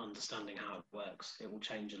 So understanding how it works, it will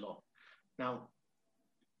change a lot. Now,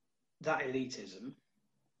 that elitism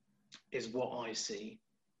is what I see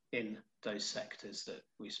in those sectors that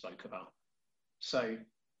we spoke about. So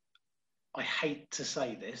I hate to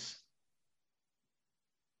say this,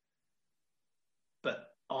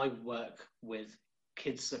 but I work with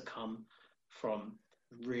kids that come from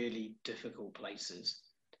really difficult places.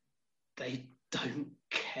 They don't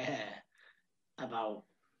care about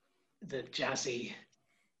the jazzy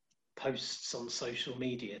posts on social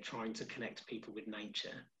media trying to connect people with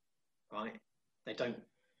nature, right? They don't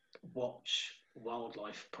watch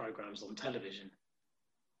wildlife programs on television.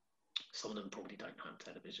 Some of them probably don't have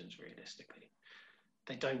televisions realistically.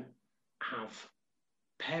 They don't have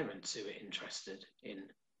parents who are interested in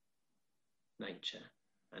nature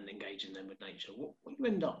and engaging them with nature. What you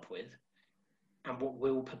end up with, and what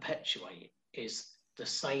will perpetuate, is the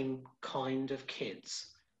same kind of kids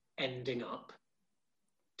ending up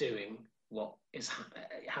doing what is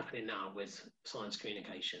happening now with science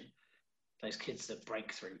communication. Those kids that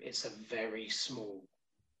break through, it's a very small,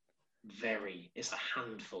 it's a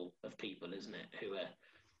handful of people, isn't it, who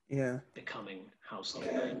are becoming household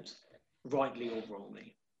names, rightly or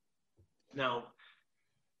wrongly. Now,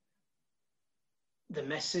 the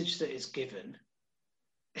message that is given,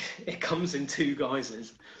 it comes in 2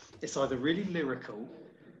 guises. It's either really lyrical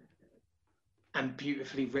and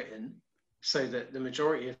beautifully written, so that the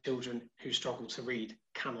majority of children who struggle to read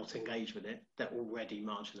cannot engage with it. They're already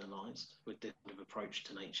marginalised with this kind of approach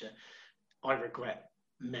to nature. I regret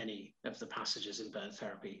many of the passages in bird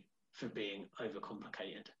therapy for being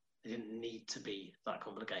overcomplicated. They didn't need to be that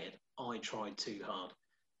complicated. I tried too hard.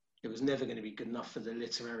 It was never going to be good enough for the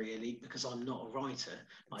literary elite because I'm not a writer.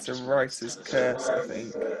 It's a writer's curse, I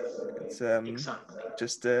think. It's exactly.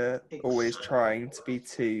 Just always trying to be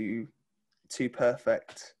too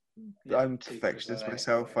perfect. Yeah, I'm a perfectionist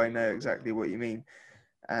myself. I know exactly what you mean,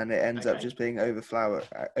 and it ends up just being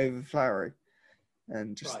overflowery,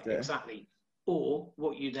 and just right, exactly. Or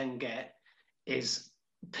what you then get is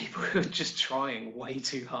people who are just trying way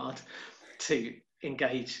too hard to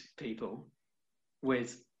engage people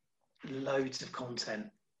with loads of content,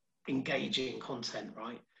 engaging content,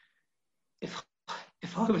 right? If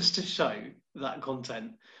if I was to show that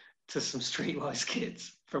content to some streetwise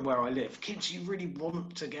kids from where I live, kids you really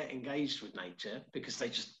want to get engaged with nature because they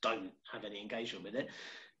just don't have any engagement with it,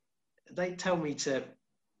 they tell me to,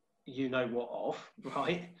 you know what, off,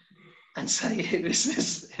 right? And say, who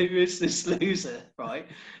is this loser, right?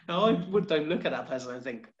 Now I don't look at that person and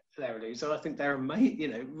think they're a loser. I think they're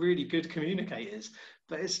really good communicators.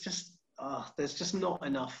 But it's just there's just not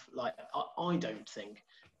enough. Like I don't think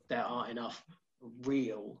there are enough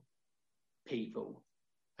real people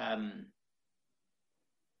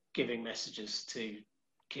giving messages to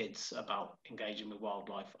kids about engaging with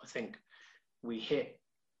wildlife. I think we hit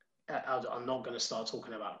I'm not going to start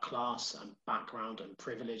talking about class and background and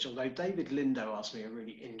privilege, although David Lindo asked me a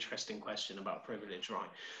really interesting question about privilege, right?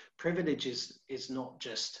 Privilege is not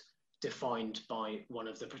just defined by one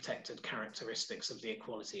of the protected characteristics of the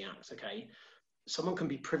Equality Act, okay? Someone can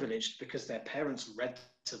be privileged because their parents read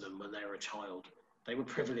to them when they were a child. They were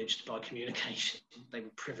privileged by communication. They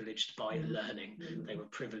were privileged by learning. They were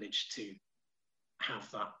privileged to have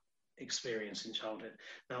that experience in childhood.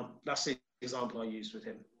 Now, that's the example I used with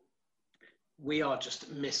him. We are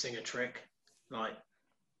just missing a trick. Like,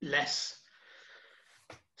 less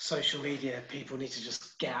social media, people need to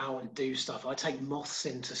just get out and do stuff. I take moths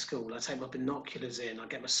into school. I take my binoculars in. I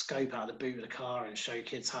get my scope out of the boot of the car and show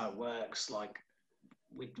kids how it works. Like,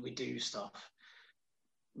 we do stuff.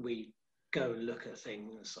 We go and look at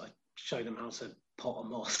things. I show them how to pot a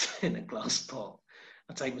moth in a glass pot.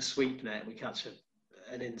 I take my sweep net. We catch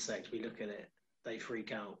an insect. We look at it. They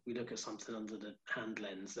freak out. We look at something under the hand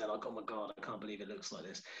lens. They're like, "Oh my god, I can't believe it looks like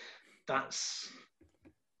this." That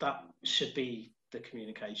should be the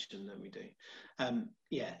communication that we do.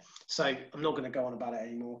 Yeah. So I'm not going to go on about it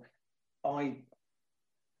anymore.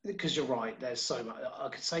 Because you're right. There's so much. I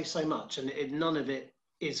could say so much, and none of it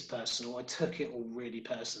is personal. I took it all really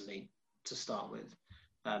personally to start with.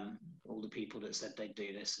 All the people that said they'd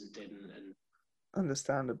do this and didn't, and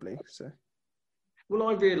understandably so. Well,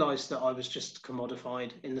 I realised that I was just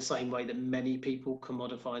commodified in the same way that many people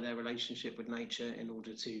commodify their relationship with nature in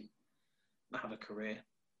order to have a career.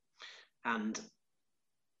 And,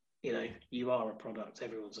 you are a product.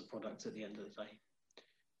 Everyone's a product at the end of the day.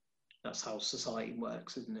 That's how society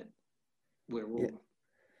works, isn't it? We're all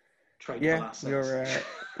tradable assets.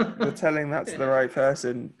 You're telling that to the right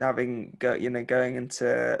person. Having going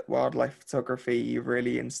into wildlife photography, you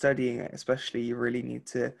really, in studying it especially, you really need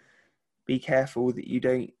to be careful that you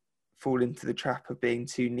don't fall into the trap of being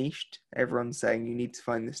too niched. Everyone's saying you need to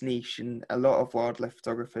find this niche, and a lot of wildlife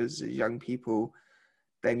photographers, young people,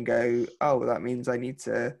 then go, oh, well, that means I need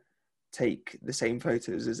to take the same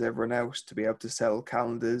photos as everyone else to be able to sell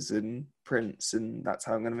calendars and prints, and that's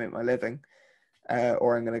how I'm going to make my living,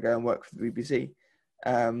 or I'm going to go and work for the BBC.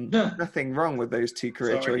 Nothing wrong with those two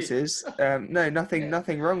career choices. No,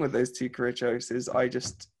 nothing wrong with those two career choices. I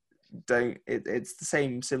just don't. It's the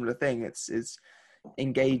same similar thing. It's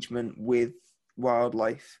engagement with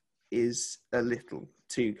wildlife is a little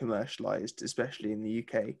too commercialized, especially in the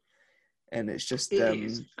UK, and it's just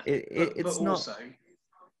it's not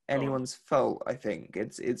anyone's fault. I think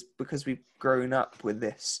it's because we've grown up with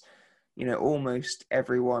this. Almost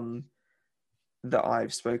everyone that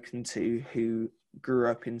I've spoken to who grew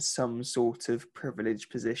up in some sort of privileged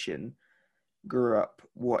position grew up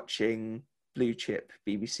watching blue chip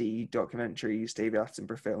BBC documentaries, David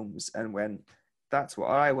Attenborough films, and went, that's what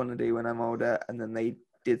I want to do when I'm older. And then they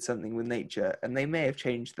did something with nature, and they may have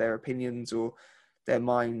changed their opinions or their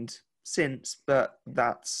mind since, but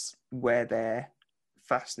that's where their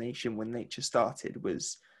fascination with nature started,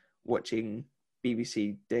 was watching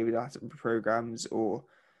BBC David Attenborough programs, or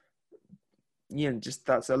just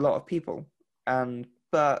that's a lot of people.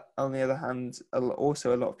 But on the other hand,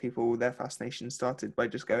 also a lot of people, their fascination started by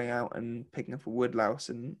just going out and picking up a woodlouse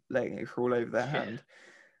and letting it crawl over their hand.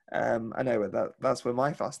 I know that's where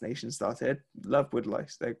my fascination started. Love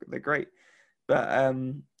woodlouse; they're great, but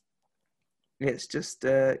it's just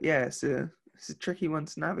it's a tricky one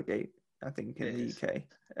to navigate. I think in the UK,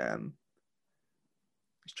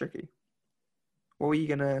 it's tricky. What were you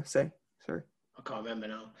gonna say? Sorry. I can't remember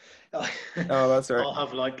now. Oh, that's all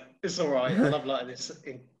right. It's all right. I'll have like this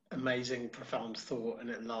amazing, profound thought, and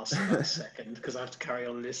it lasts about a second because I have to carry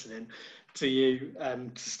on listening to you to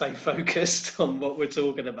stay focused on what we're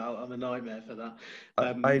talking about. I'm a nightmare for that.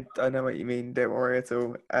 I know what you mean. Don't worry at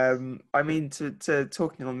all. I mean, to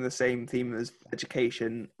talking on the same theme as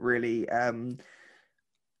education, really.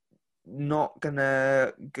 not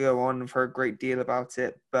gonna go on for a great deal about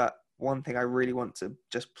it, but one thing I really want to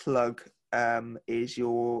just plug is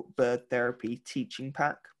your bird therapy teaching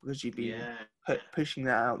pack, because you've been pushing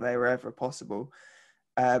that out there wherever possible.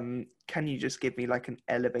 Can you just give me like an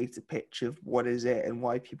elevator pitch of what is it and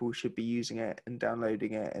why people should be using it and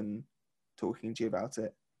downloading it and talking to you about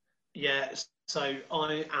it? Yeah, so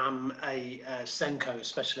I am a SENCO,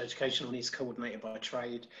 Special Educational Needs Coordinator by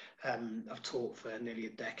trade. I've taught for nearly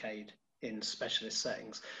a decade in specialist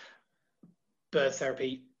settings. Bird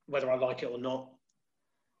therapy, whether I like it or not,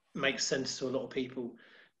 makes sense to a lot of people.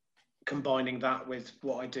 Combining that with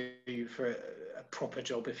what I do for a proper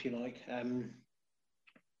job, if you like,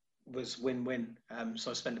 was win-win.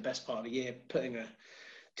 So I spent the best part of the year putting a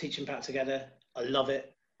teaching pack together. I love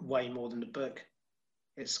it way more than the book.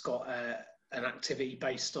 It's got an activity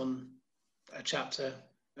based on a chapter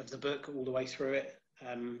of the book all the way through it.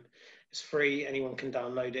 It's free. Anyone can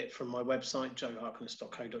download it from my website,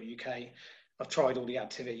 joeharkness.co.uk. I've tried all the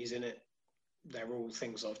activities in it. They're all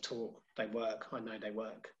things I've taught. They work. I know they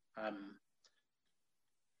work.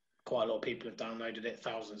 Quite a lot of people have downloaded it.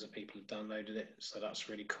 Thousands of people have downloaded it. So that's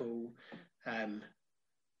really cool.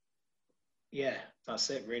 Yeah, that's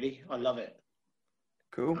it, really. I love it.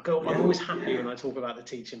 Cool. I'm always happy when I talk about the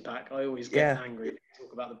teaching pack. I always get angry when I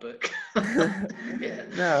talk about the book.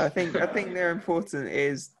 No, I think they're important. It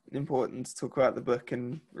is important to talk about the book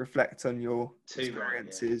and reflect on your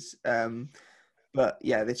experiences. But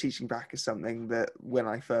yeah, the teaching pack is something that when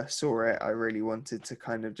I first saw it, I really wanted to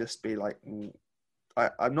kind of just be like,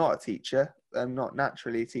 I'm not a teacher. I'm not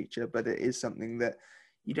naturally a teacher, but it is something that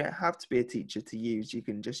you don't have to be a teacher to use. You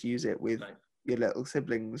can just use it with your little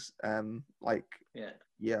siblings, I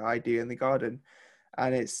do in the garden.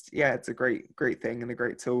 And it's a great thing and a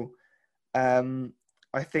great tool.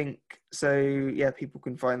 I think so. Yeah, people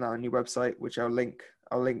can find that on your website, which I'll link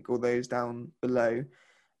all those down below.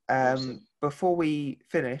 Awesome. Before we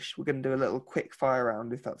finish, we're going to do a little quick fire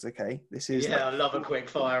round, if that's okay. This is I love a quick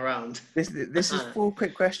fire round. This is 4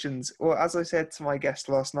 quick questions. Well, as I said to my guest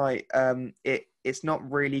last night, it's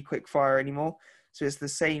not really quick fire anymore. So it's the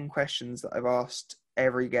same questions that I've asked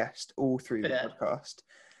every guest all through the podcast.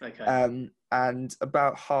 Okay. And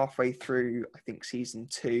about halfway through, I think season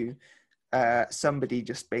 2, somebody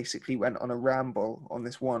just basically went on a ramble on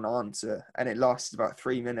this one answer, and it lasted about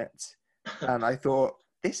 3 minutes. And I thought,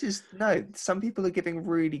 some people are giving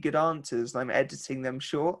really good answers, and I'm editing them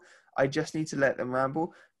short. I just need to let them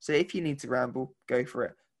ramble. So if you need to ramble, go for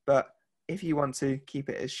it. But if you want to, keep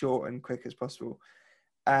it as short and quick as possible.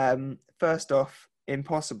 First off,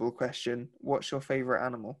 impossible question. What's your favourite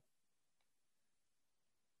animal?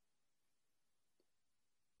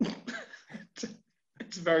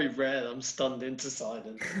 It's very rare. I'm stunned into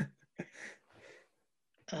silence.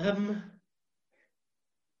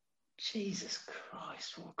 Jesus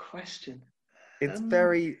Christ, what a question. It's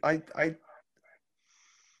very... I'm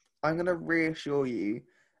going to reassure you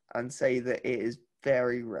and say that it is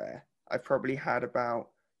very rare. I've probably had about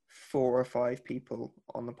 4 or 5 people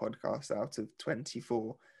on the podcast out of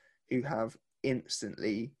 24 who have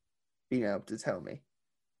instantly been able to tell me.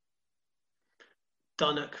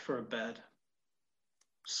 Dunnock for a bird.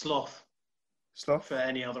 Sloth for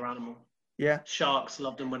any other animal. Yeah. Sharks,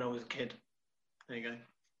 loved them when I was a kid. There you go.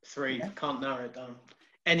 3. Can't narrow it down.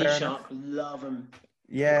 Any Fair shark, enough. love them.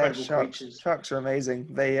 Yeah, incredible creatures. Sharks are amazing.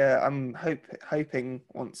 They, I'm hoping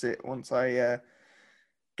once I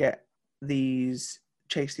get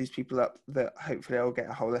chase these people up, that hopefully I'll get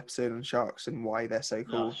a whole episode on sharks and why they're so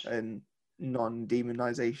cool and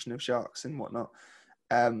non-demonization of sharks and whatnot.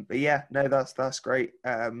 But yeah, no, that's great.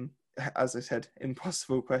 As I said,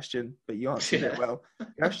 impossible question, but you answered it well.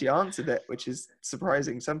 You actually answered it, which is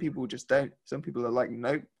surprising. Some people just don't. Some people are like,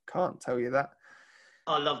 nope, can't tell you that.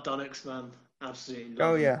 I love Dunnocks, man. Absolutely.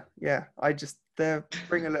 Oh yeah. They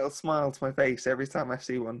bring a little smile to my face every time I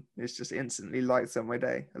see one. It's just instantly lights up my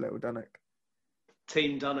day. A little Dunnock.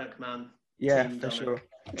 Team Dunnock, man. Yeah, Team for Dunnock.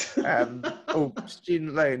 Sure.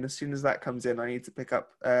 Student loan. As soon as that comes in, I need to pick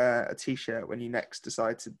up a T-shirt when you next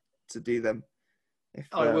decide to do them.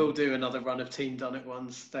 I will do another run of Team Dunnock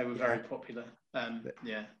ones. They were very popular.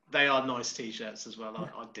 They are nice T-shirts as well.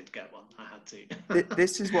 I did get one. I had to.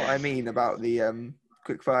 This is what I mean about the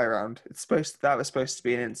quick fire round. That was supposed to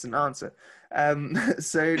be an instant answer.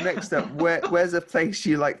 So next up, where's a place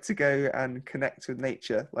you like to go and connect with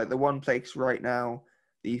nature? Like the one place right now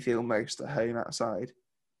that you feel most at home outside?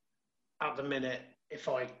 At the minute, if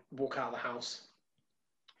I walk out of the house,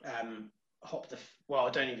 I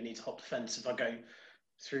don't even need to hop the fence. If I go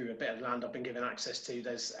through a bit of land I've been given access to,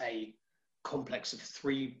 there's a complex of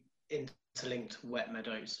 3 interlinked wet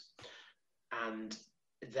meadows, and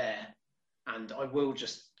there And I will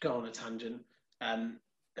just go on a tangent and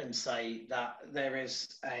say that there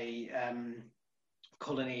is a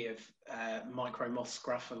colony of Micromoths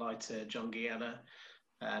Graphilita jongiana.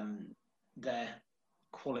 They're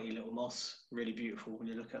quality little moths, really beautiful when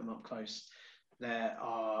you look at them up close. There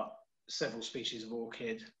are several species of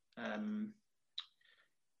orchid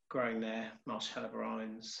growing there, Marsh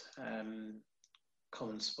helleborines,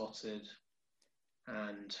 common spotted,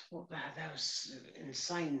 and there was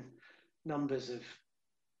insane numbers of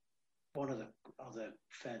one of the other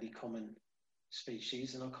fairly common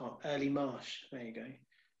species, and early marsh, there you go.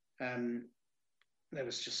 There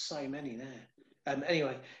was just so many there.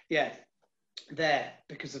 Anyway, yeah, there,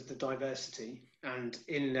 because of the diversity, and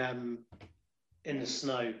in the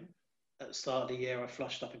snow at the start of the year, I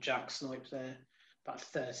flushed up a jack snipe there, about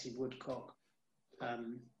 30 woodcock,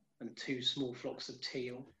 and 2 small flocks of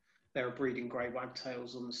teal. There are breeding grey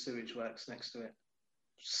wagtails on the sewage works next to it.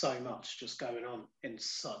 So much just going on in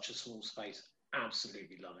such a small space.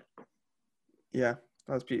 Absolutely love it. Yeah,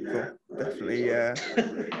 that's beautiful. Definitely, yeah.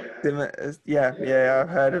 I've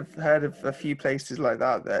heard of a few places like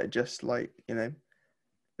that are just like, you know,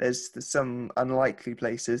 there's some unlikely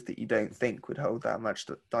places that you don't think would hold that much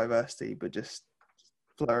diversity, but just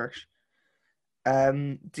flourish.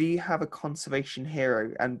 Do you have a conservation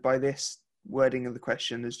hero? And by this, wording of the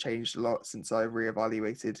question has changed a lot since I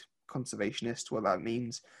reevaluated conservationist, what that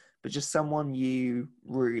means, but just someone you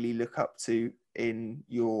really look up to in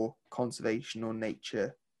your conservation or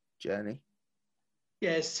nature journey.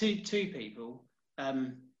 Yeah, it's two people.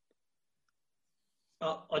 I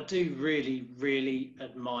do really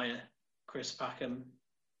admire Chris Packham,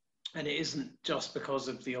 and it isn't just because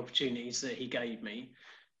of the opportunities that he gave me.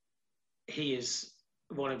 He is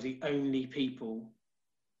one of the only people,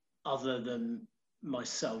 other than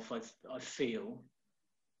myself, I feel,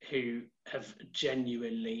 who have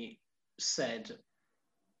genuinely said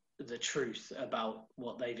the truth about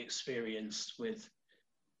what they've experienced with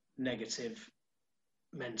negative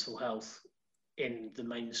mental health in the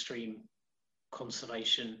mainstream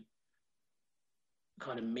conservation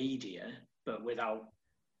kind of media, but without,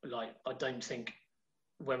 like, I don't think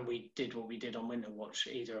when we did what we did on Winter Watch,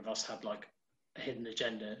 either of us had like a hidden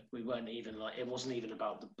agenda. We weren't even like, it wasn't even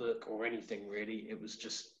about the book or anything really. It was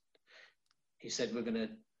just, he said,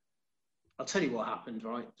 I'll tell you what happened,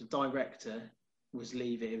 right? The director was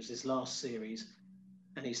leaving, it was his last series,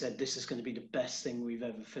 and he said, this is going to be the best thing we've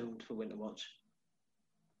ever filmed for Winter Watch.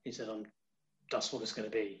 He said, that's what it's going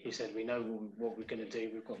to be. He said, we know what we're going to do.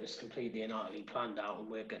 We've got this completely and utterly planned out,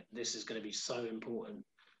 and this is going to be so important.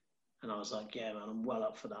 And I was like, yeah, man, I'm well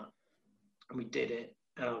up for that. And we did it.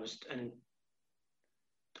 And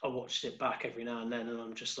I watched it back every now and then, and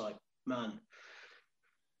I'm just like, man.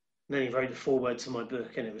 And then he wrote the foreword to my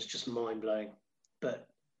book, and it was just mind blowing. But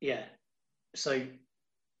yeah, so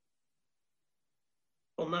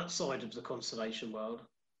on that side of the conservation world,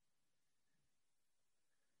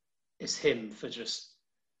 it's him for just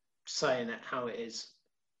saying it how it is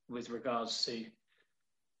with regards to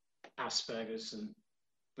Asperger's and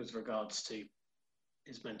with regards to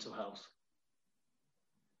his mental health.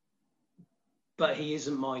 But he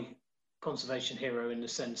isn't my conservation hero in the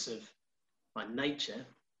sense of my nature.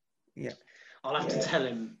 Yeah. I'll have to tell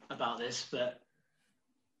him about this, but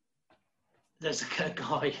there's a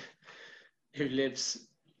guy who lives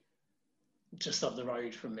just up the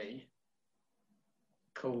road from me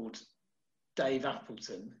called Dave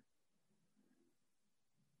Appleton,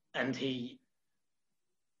 and he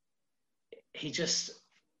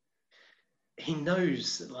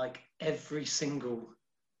knows like every single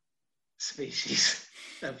species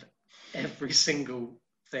of every single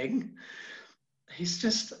thing. He's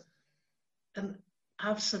just an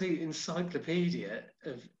absolute encyclopedia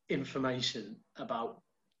of information about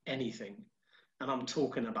anything, and I'm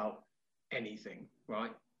talking about anything,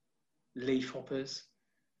 right? Leafhoppers,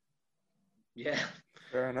 yeah,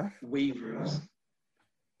 Fair enough. weevils,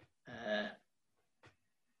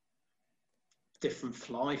 different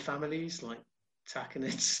fly families like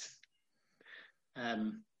tachinids,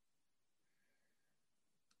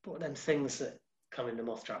 what are them things that come in the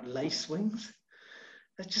moth trap? Lacewings.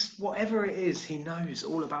 They're just, whatever it is, he knows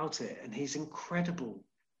all about it, and he's incredible.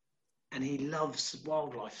 And he loves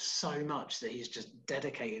wildlife so much that he's just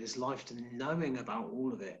dedicated his life to knowing about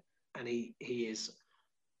all of it. And he is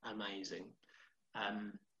amazing.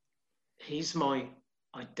 He's my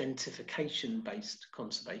identification-based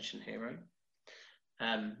conservation hero.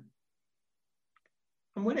 And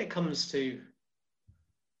when it comes to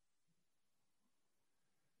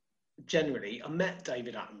generally, I met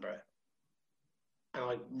David Attenborough, and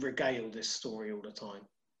I regale this story all the time.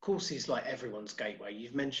 Of course, he's like everyone's gateway.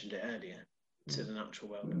 You've mentioned it earlier. to the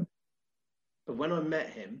natural world. But when I met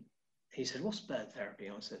him, he said, "What's bird therapy?"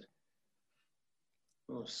 I said,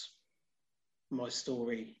 "Well, it's my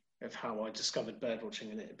story of how I discovered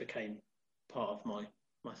birdwatching, and it became part of my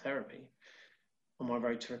therapy on my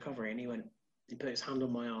road to recovery." And he put his hand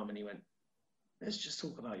on my arm and he went, "Let's just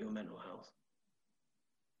talk about your mental health."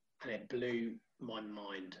 And it blew my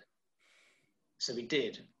mind. So we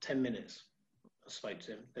did 10 minutes. I spoke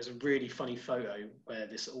to him. There's a really funny photo where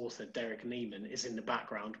this author, Derek Neiman, is in the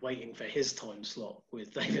background waiting for his time slot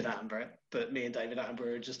with David Attenborough. But me and David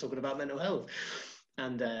Attenborough are just talking about mental health.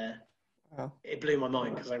 And Wow. it blew my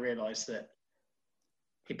mind because I realised that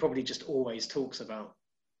he probably just always talks about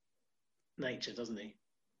nature, doesn't he?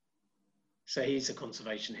 So he's a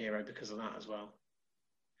conservation hero because of that as well.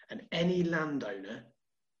 And any landowner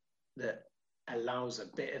that allows a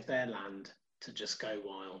bit of their land to just go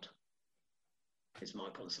wild is my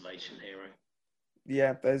conservation hero.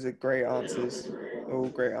 Yeah, those are great answers. All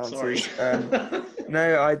great answers. Sorry.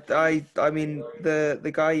 No, I mean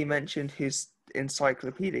the guy you mentioned who's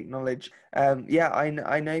encyclopedic knowledge. Yeah,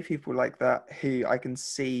 I know people like that who I can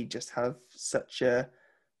see just have such a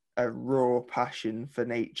raw passion for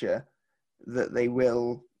nature that they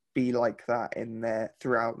will be like that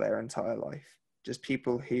throughout their entire life. Just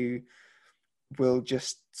people who will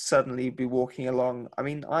just suddenly be walking along. I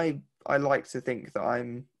mean, I like to think that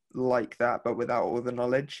I'm like that, but without all the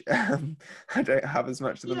knowledge. I don't have as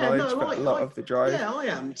much of the knowledge, but a lot of the drive. Yeah, I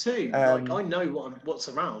am too. Like I know what's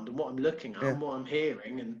around and what I'm looking at and what I'm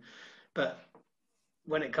hearing, but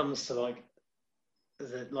when it comes to like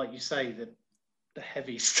you say, the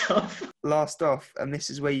heavy stuff. Last off, and this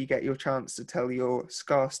is where you get your chance to tell your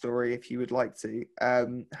scar story if you would like to.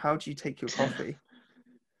 How do you take your coffee?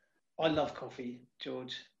 I love coffee,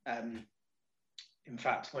 George. In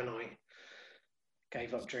fact, when I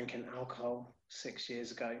gave up drinking alcohol 6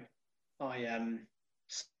 years ago, I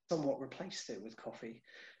somewhat replaced it with coffee.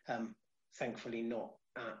 Thankfully, not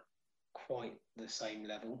at quite the same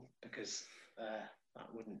level because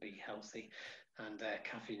that wouldn't be healthy. And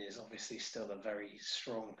caffeine is obviously still a very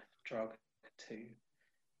strong drug too.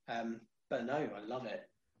 But no, I love it.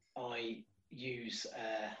 I use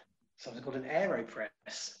something called an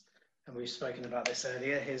AeroPress. And we've spoken about this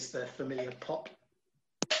earlier. Here's the familiar pop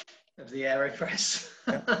of the AeroPress.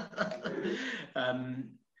 I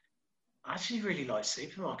actually really like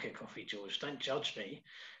supermarket coffee, George. Don't judge me.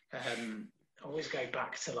 I always go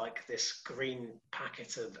back to like this green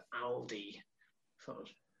packet of Aldi, sort of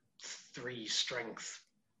 3 strength,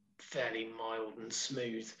 fairly mild and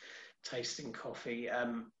smooth tasting coffee.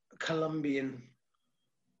 Colombian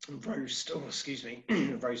roast. Oh, excuse me.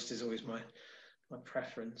 Roast is always my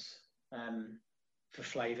preference for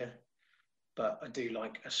flavour, but I do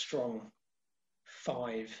like a strong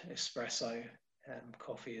 5 espresso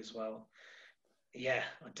coffee as well. Yeah,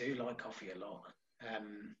 I do like coffee a lot.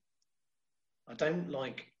 I don't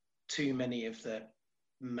like too many of the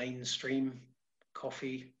mainstream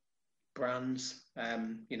coffee brands,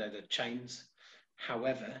 the chains.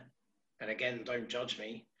 However, and again, don't judge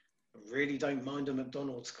me, I really don't mind a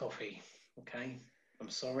McDonald's coffee. Okay, I'm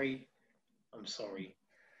sorry. But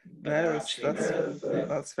No,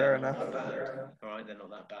 that's fair enough. All right, they're not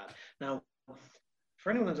that bad. Now, for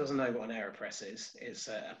anyone that doesn't know what an AeroPress is, it's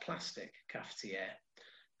a plastic cafetiere.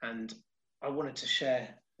 And I wanted to share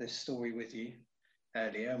this story with you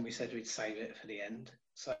earlier, and we said we'd save it for the end.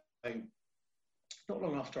 So, not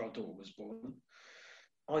long after our daughter was born,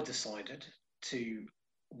 I decided to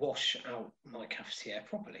wash out my cafetiere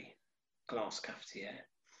properly, glass cafetiere.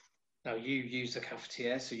 Now, you use a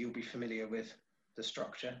cafetiere, so you'll be familiar with the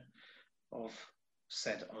structure of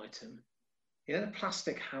said item. You know the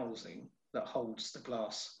plastic housing that holds the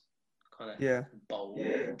glass kind of bowl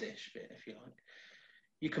dish bit, if you like.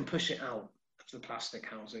 You can push it out of the plastic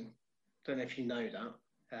housing. Don't know if you know that,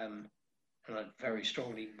 and I very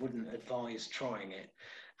strongly wouldn't advise trying it.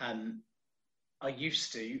 I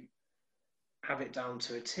used to have it down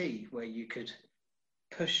to a T where you could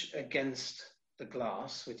push against the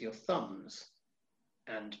glass with your thumbs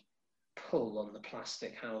and pull on the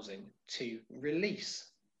plastic housing to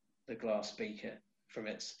release the glass beaker from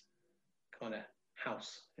its kind of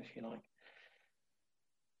house, if you like.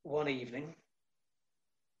 One evening,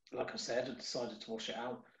 like I said, I decided to wash it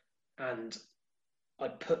out, and I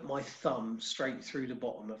put my thumb straight through the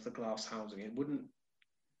bottom of the glass housing. It wouldn't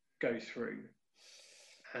go through,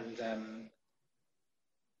 and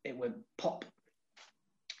it went pop.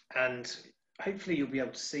 And hopefully you'll be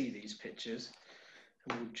able to see these pictures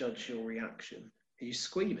and we'll judge your reaction. Are you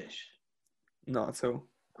squeamish? Not at all.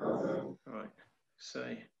 All right. So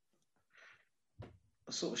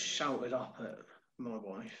I sort of shouted up at my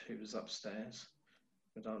wife, who was upstairs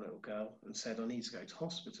with our little girl, and said, I need to go to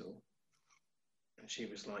hospital. And she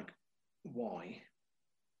was like, why?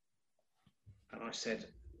 And I said,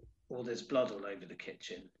 well, there's blood all over the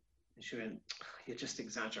kitchen. And she went, you're just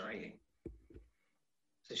exaggerating.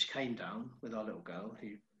 So she came down with our little girl, who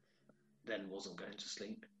then wasn't going to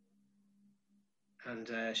sleep.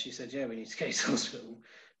 And she said, yeah, we need to go to hospital.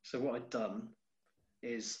 So what I'd done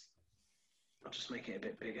is, I'll just make it a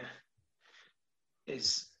bit bigger,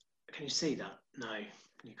 can you see that? No,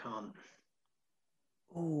 you can't.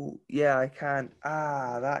 Oh, yeah, I can.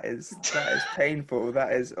 That is painful.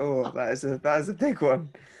 That is a big one.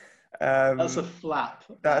 That's a flap.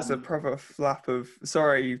 That's a proper flap of.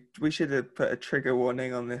 Sorry, we should have put a trigger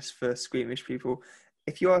warning on this for squeamish people.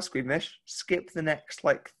 If you are squeamish, skip the next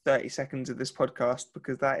 30 seconds of this podcast,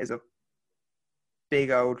 because that is a big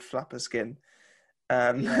old flap of skin.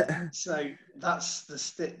 Yeah, so that's the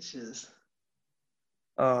stitches.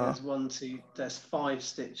 There's 5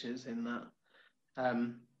 stitches in that.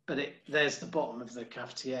 But there's the bottom of the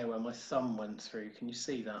cafetiere where my thumb went through. Can you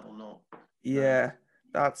see that or not? Yeah,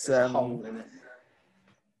 there's a hole in it.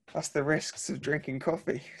 That's the risks of drinking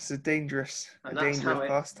coffee. It's a dangerous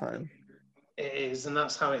pastime. It is, and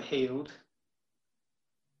that's how it healed.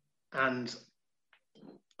 And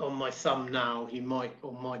on my thumb now, you might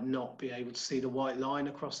or might not be able to see the white line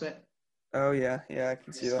across it. Oh yeah, I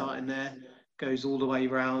can see that. Starting there, goes all the way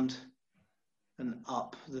round and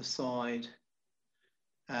up the side.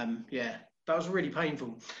 Yeah, that was really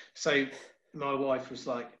painful. So my wife was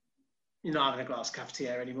like, you're not having a glass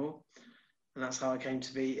cafetiere anymore. And that's how I came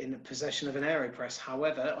to be in possession of an AeroPress.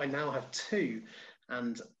 However, I now have 2,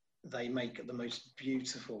 and they make the most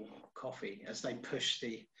beautiful coffee as they push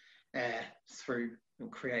the air through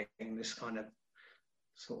and creating this kind of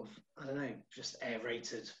sort of, I don't know, just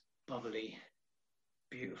aerated, bubbly,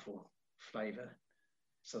 beautiful flavour.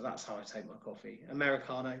 So that's how I take my coffee.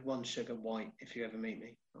 Americano, 1 sugar, white, if you ever meet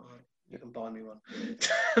me. All right, you can buy me one.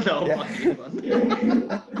 No, I'll buy you one.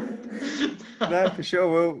 No, for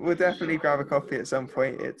sure. We'll definitely grab a coffee at some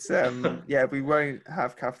point. It's we won't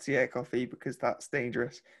have cafetiere coffee because that's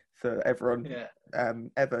dangerous for everyone.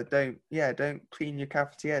 Ever don't clean your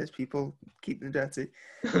cafetieres, people. Keep them dirty.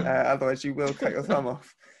 Otherwise you will cut your thumb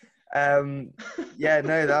off.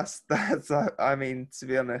 That's I mean, to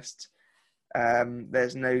be honest,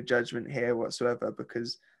 there's no judgment here whatsoever,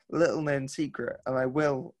 because little known secret, and I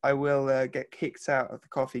will get kicked out of the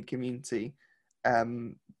coffee community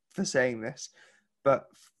for saying this, but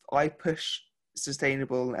I push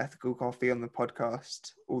sustainable and ethical coffee on the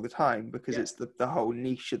podcast all the time because it's the whole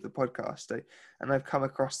niche of the podcast. And I've come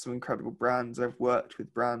across some incredible brands. I've worked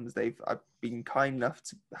with brands. I've been kind enough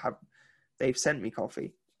to have, they've sent me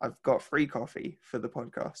coffee. I've got free coffee for the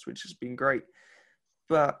podcast, which has been great.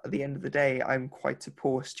 But at the end of the day, I'm quite a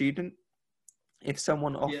poor student. If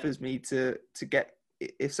someone offers me to get,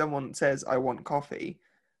 if someone says I want coffee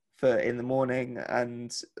for in the morning,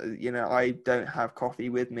 and I don't have coffee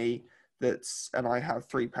with me, and I have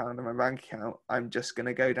 £3 in my bank account, I'm just going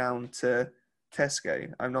to go down to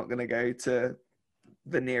Tesco. I'm not going to go to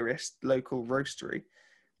the nearest local roastery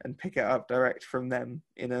and pick it up direct from them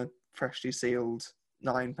in a freshly sealed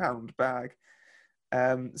 £9 bag.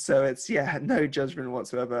 So it's no judgment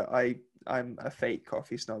whatsoever. I'm a fake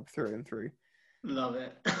coffee snob through and through. Love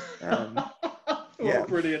it. What a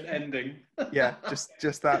brilliant ending.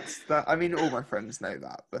 just that. I mean, all my friends know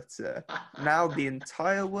that, but now the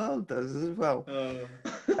entire world does as well.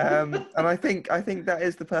 And I think that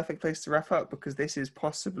is the perfect place to wrap up, because this is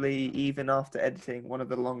possibly, even after editing, one of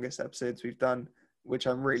the longest episodes we've done, which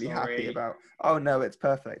I'm really happy about. Oh no, it's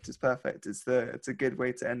perfect. It's perfect. It's a good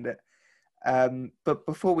way to end it. But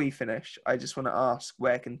before we finish, I just want to ask,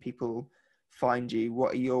 where can people find you?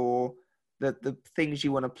 What are the things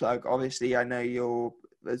you want to plug? Obviously, I know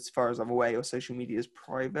as far as I'm aware, your social media is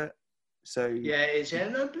private. So yeah, it is. Yeah,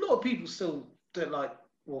 and a lot of people still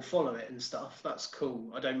will follow it and stuff. That's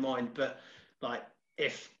cool. I don't mind. But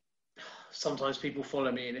if sometimes people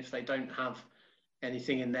follow me, and if they don't have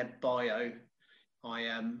anything in their bio, I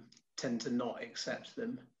tend to not accept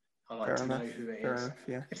them. I like to know who it is.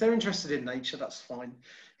 If they're interested in nature, that's fine.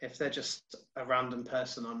 If they're just a random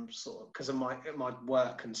person, I'm sort of, because of my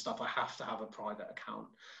work and stuff, I have to have a private account.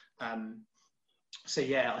 I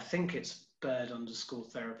think it's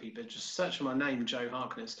bird_therapy, but just search for my name, Joe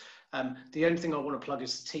Harkness. The only thing I want to plug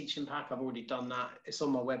is the teaching pack. I've already done that. It's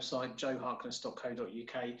on my website,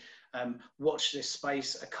 joeharkness.co.uk. Watch this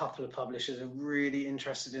space. A couple of publishers are really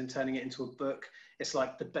interested in turning it into a book. It's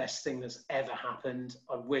like the best thing that's ever happened.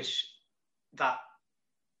 I wish that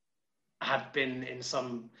had been in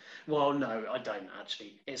some, well, no, I don't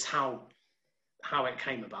actually. It's how how it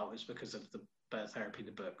came about is because of the Bird Therapy,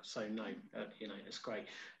 the book. So no, it's great.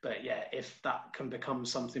 But yeah, if that can become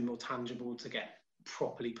something more tangible to get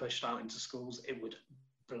properly pushed out into schools, it would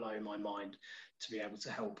blow my mind to be able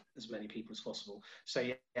to help as many people as possible. So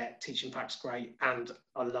yeah, Teaching Pack's great, and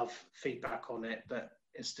I love feedback on it, but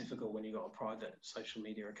it's difficult when you've got a private social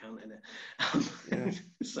media account in it.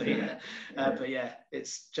 So but yeah,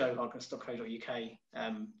 it's joeharkness.co.uk.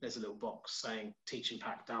 There's a little box saying Teaching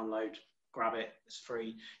Pack, download, grab it, it's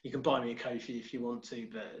free. You can buy me a Ko-fi if you want to,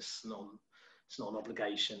 but it's not an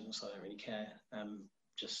obligation, so I don't really care.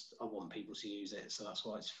 Just I want people to use it, so that's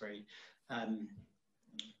why it's free.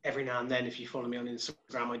 Every now and then, if you follow me on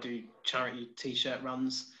Instagram, I do charity t-shirt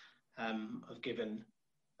runs. I've given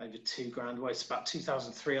over £2,000, well, it's about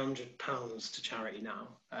 £2,300 to charity now.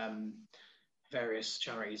 Various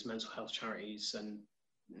charities, mental health charities and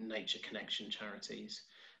nature connection charities.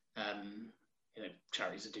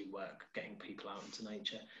 Charities that do work getting people out into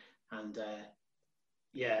nature. And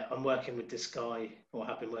I'm working with this guy, or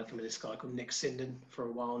have been working with this guy called Nick Sinden for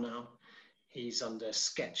a while now. He's under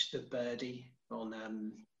Sketch the Birdie on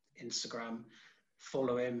Instagram.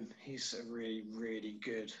 Follow him. He's a really, really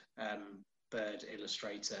good bird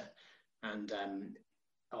illustrator, and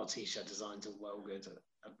our t-shirt designs are well good,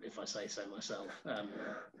 if I say so myself.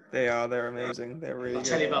 They're amazing. They're really I'll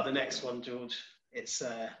tell you about the next one, George. It's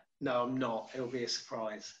no, I'm not. It'll be a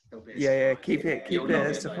surprise. Keep it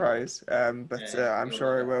a surprise. I'm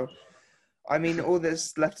sure I will. I mean, all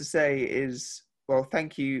that's left to say is, well,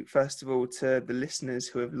 thank you, first of all, to the listeners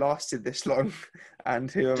who have lasted this long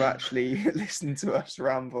and who have actually listened to us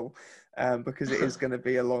ramble, because it is going to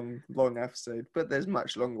be a long episode, but there's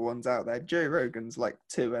much longer ones out there. Joe Rogan's like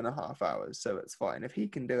 2.5 hours, so it's fine. If he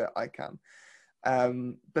can do it, I can.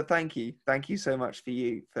 But thank you so much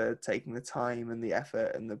for taking the time and the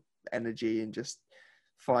effort and the energy and just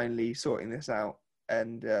finally sorting this out.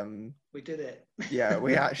 And we did it. Yeah,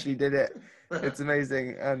 we actually did it. It's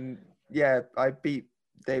amazing. And yeah, I beat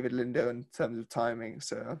David Lindo in terms of timing,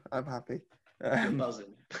 so I'm happy. You're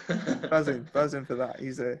buzzing. buzzing for that.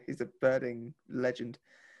 He's a birding legend.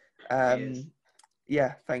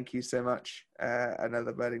 Yeah, thank you so much.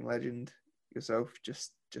 Another birding legend yourself,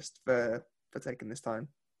 just for taking this time.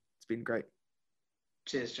 It's been great.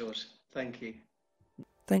 Cheers, George. Thank you.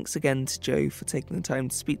 Thanks again to Joe for taking the time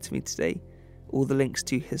to speak to me today. All the links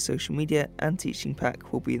to his social media and Teaching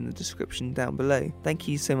Pack will be in the description down below. Thank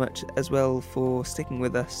you so much as well for sticking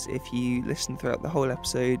with us if you listened throughout the whole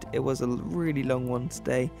episode. It was a really long one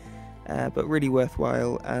today, but really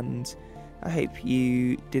worthwhile, and I hope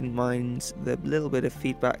you didn't mind the little bit of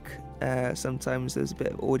feedback. Sometimes there's a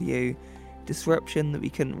bit of audio disruption that we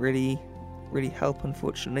couldn't really help,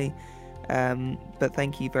 unfortunately. But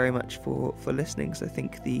thank you very much for listening, because I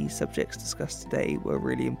think the subjects discussed today were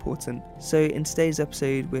really important. So in today's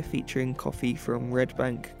episode, we're featuring coffee from Red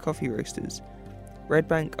Bank Coffee Roasters. Red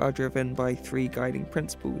Bank are driven by 3 guiding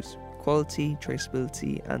principles: quality,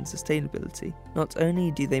 traceability and sustainability. Not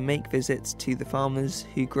only do they make visits to the farmers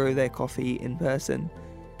who grow their coffee in person,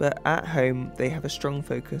 but at home they have a strong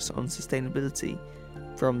focus on sustainability,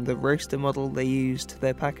 from the roaster model they use to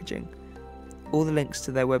their packaging. All the links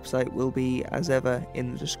to their website will be, as ever,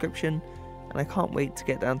 in the description, and I can't wait to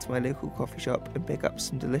get down to my local coffee shop and pick up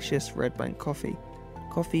some delicious Red Bank coffee.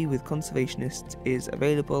 Coffee with Conservationists is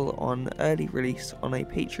available on early release on a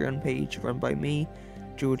Patreon page run by me,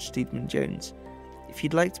 George Steedman Jones. If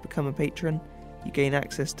you'd like to become a patron, you gain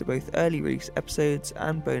access to both early release episodes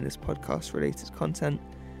and bonus podcast related content,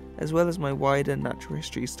 as well as my wider natural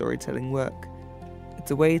history storytelling work. It's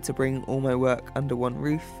a way to bring all my work under one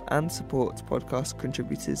roof and support podcast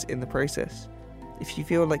contributors in the process. If you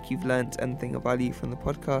feel like you've learnt anything of value from the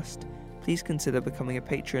podcast, please consider becoming a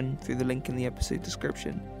patron through the link in the episode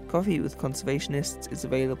description. Coffee with Conservationists is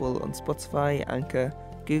available on Spotify, Anchor,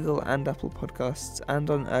 Google and Apple Podcasts, and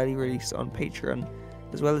on early release on Patreon,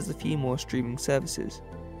 as well as a few more streaming services.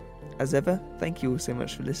 As ever, thank you all so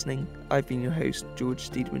much for listening. I've been your host, George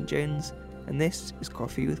Steedman Jones, and this is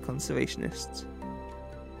Coffee with Conservationists.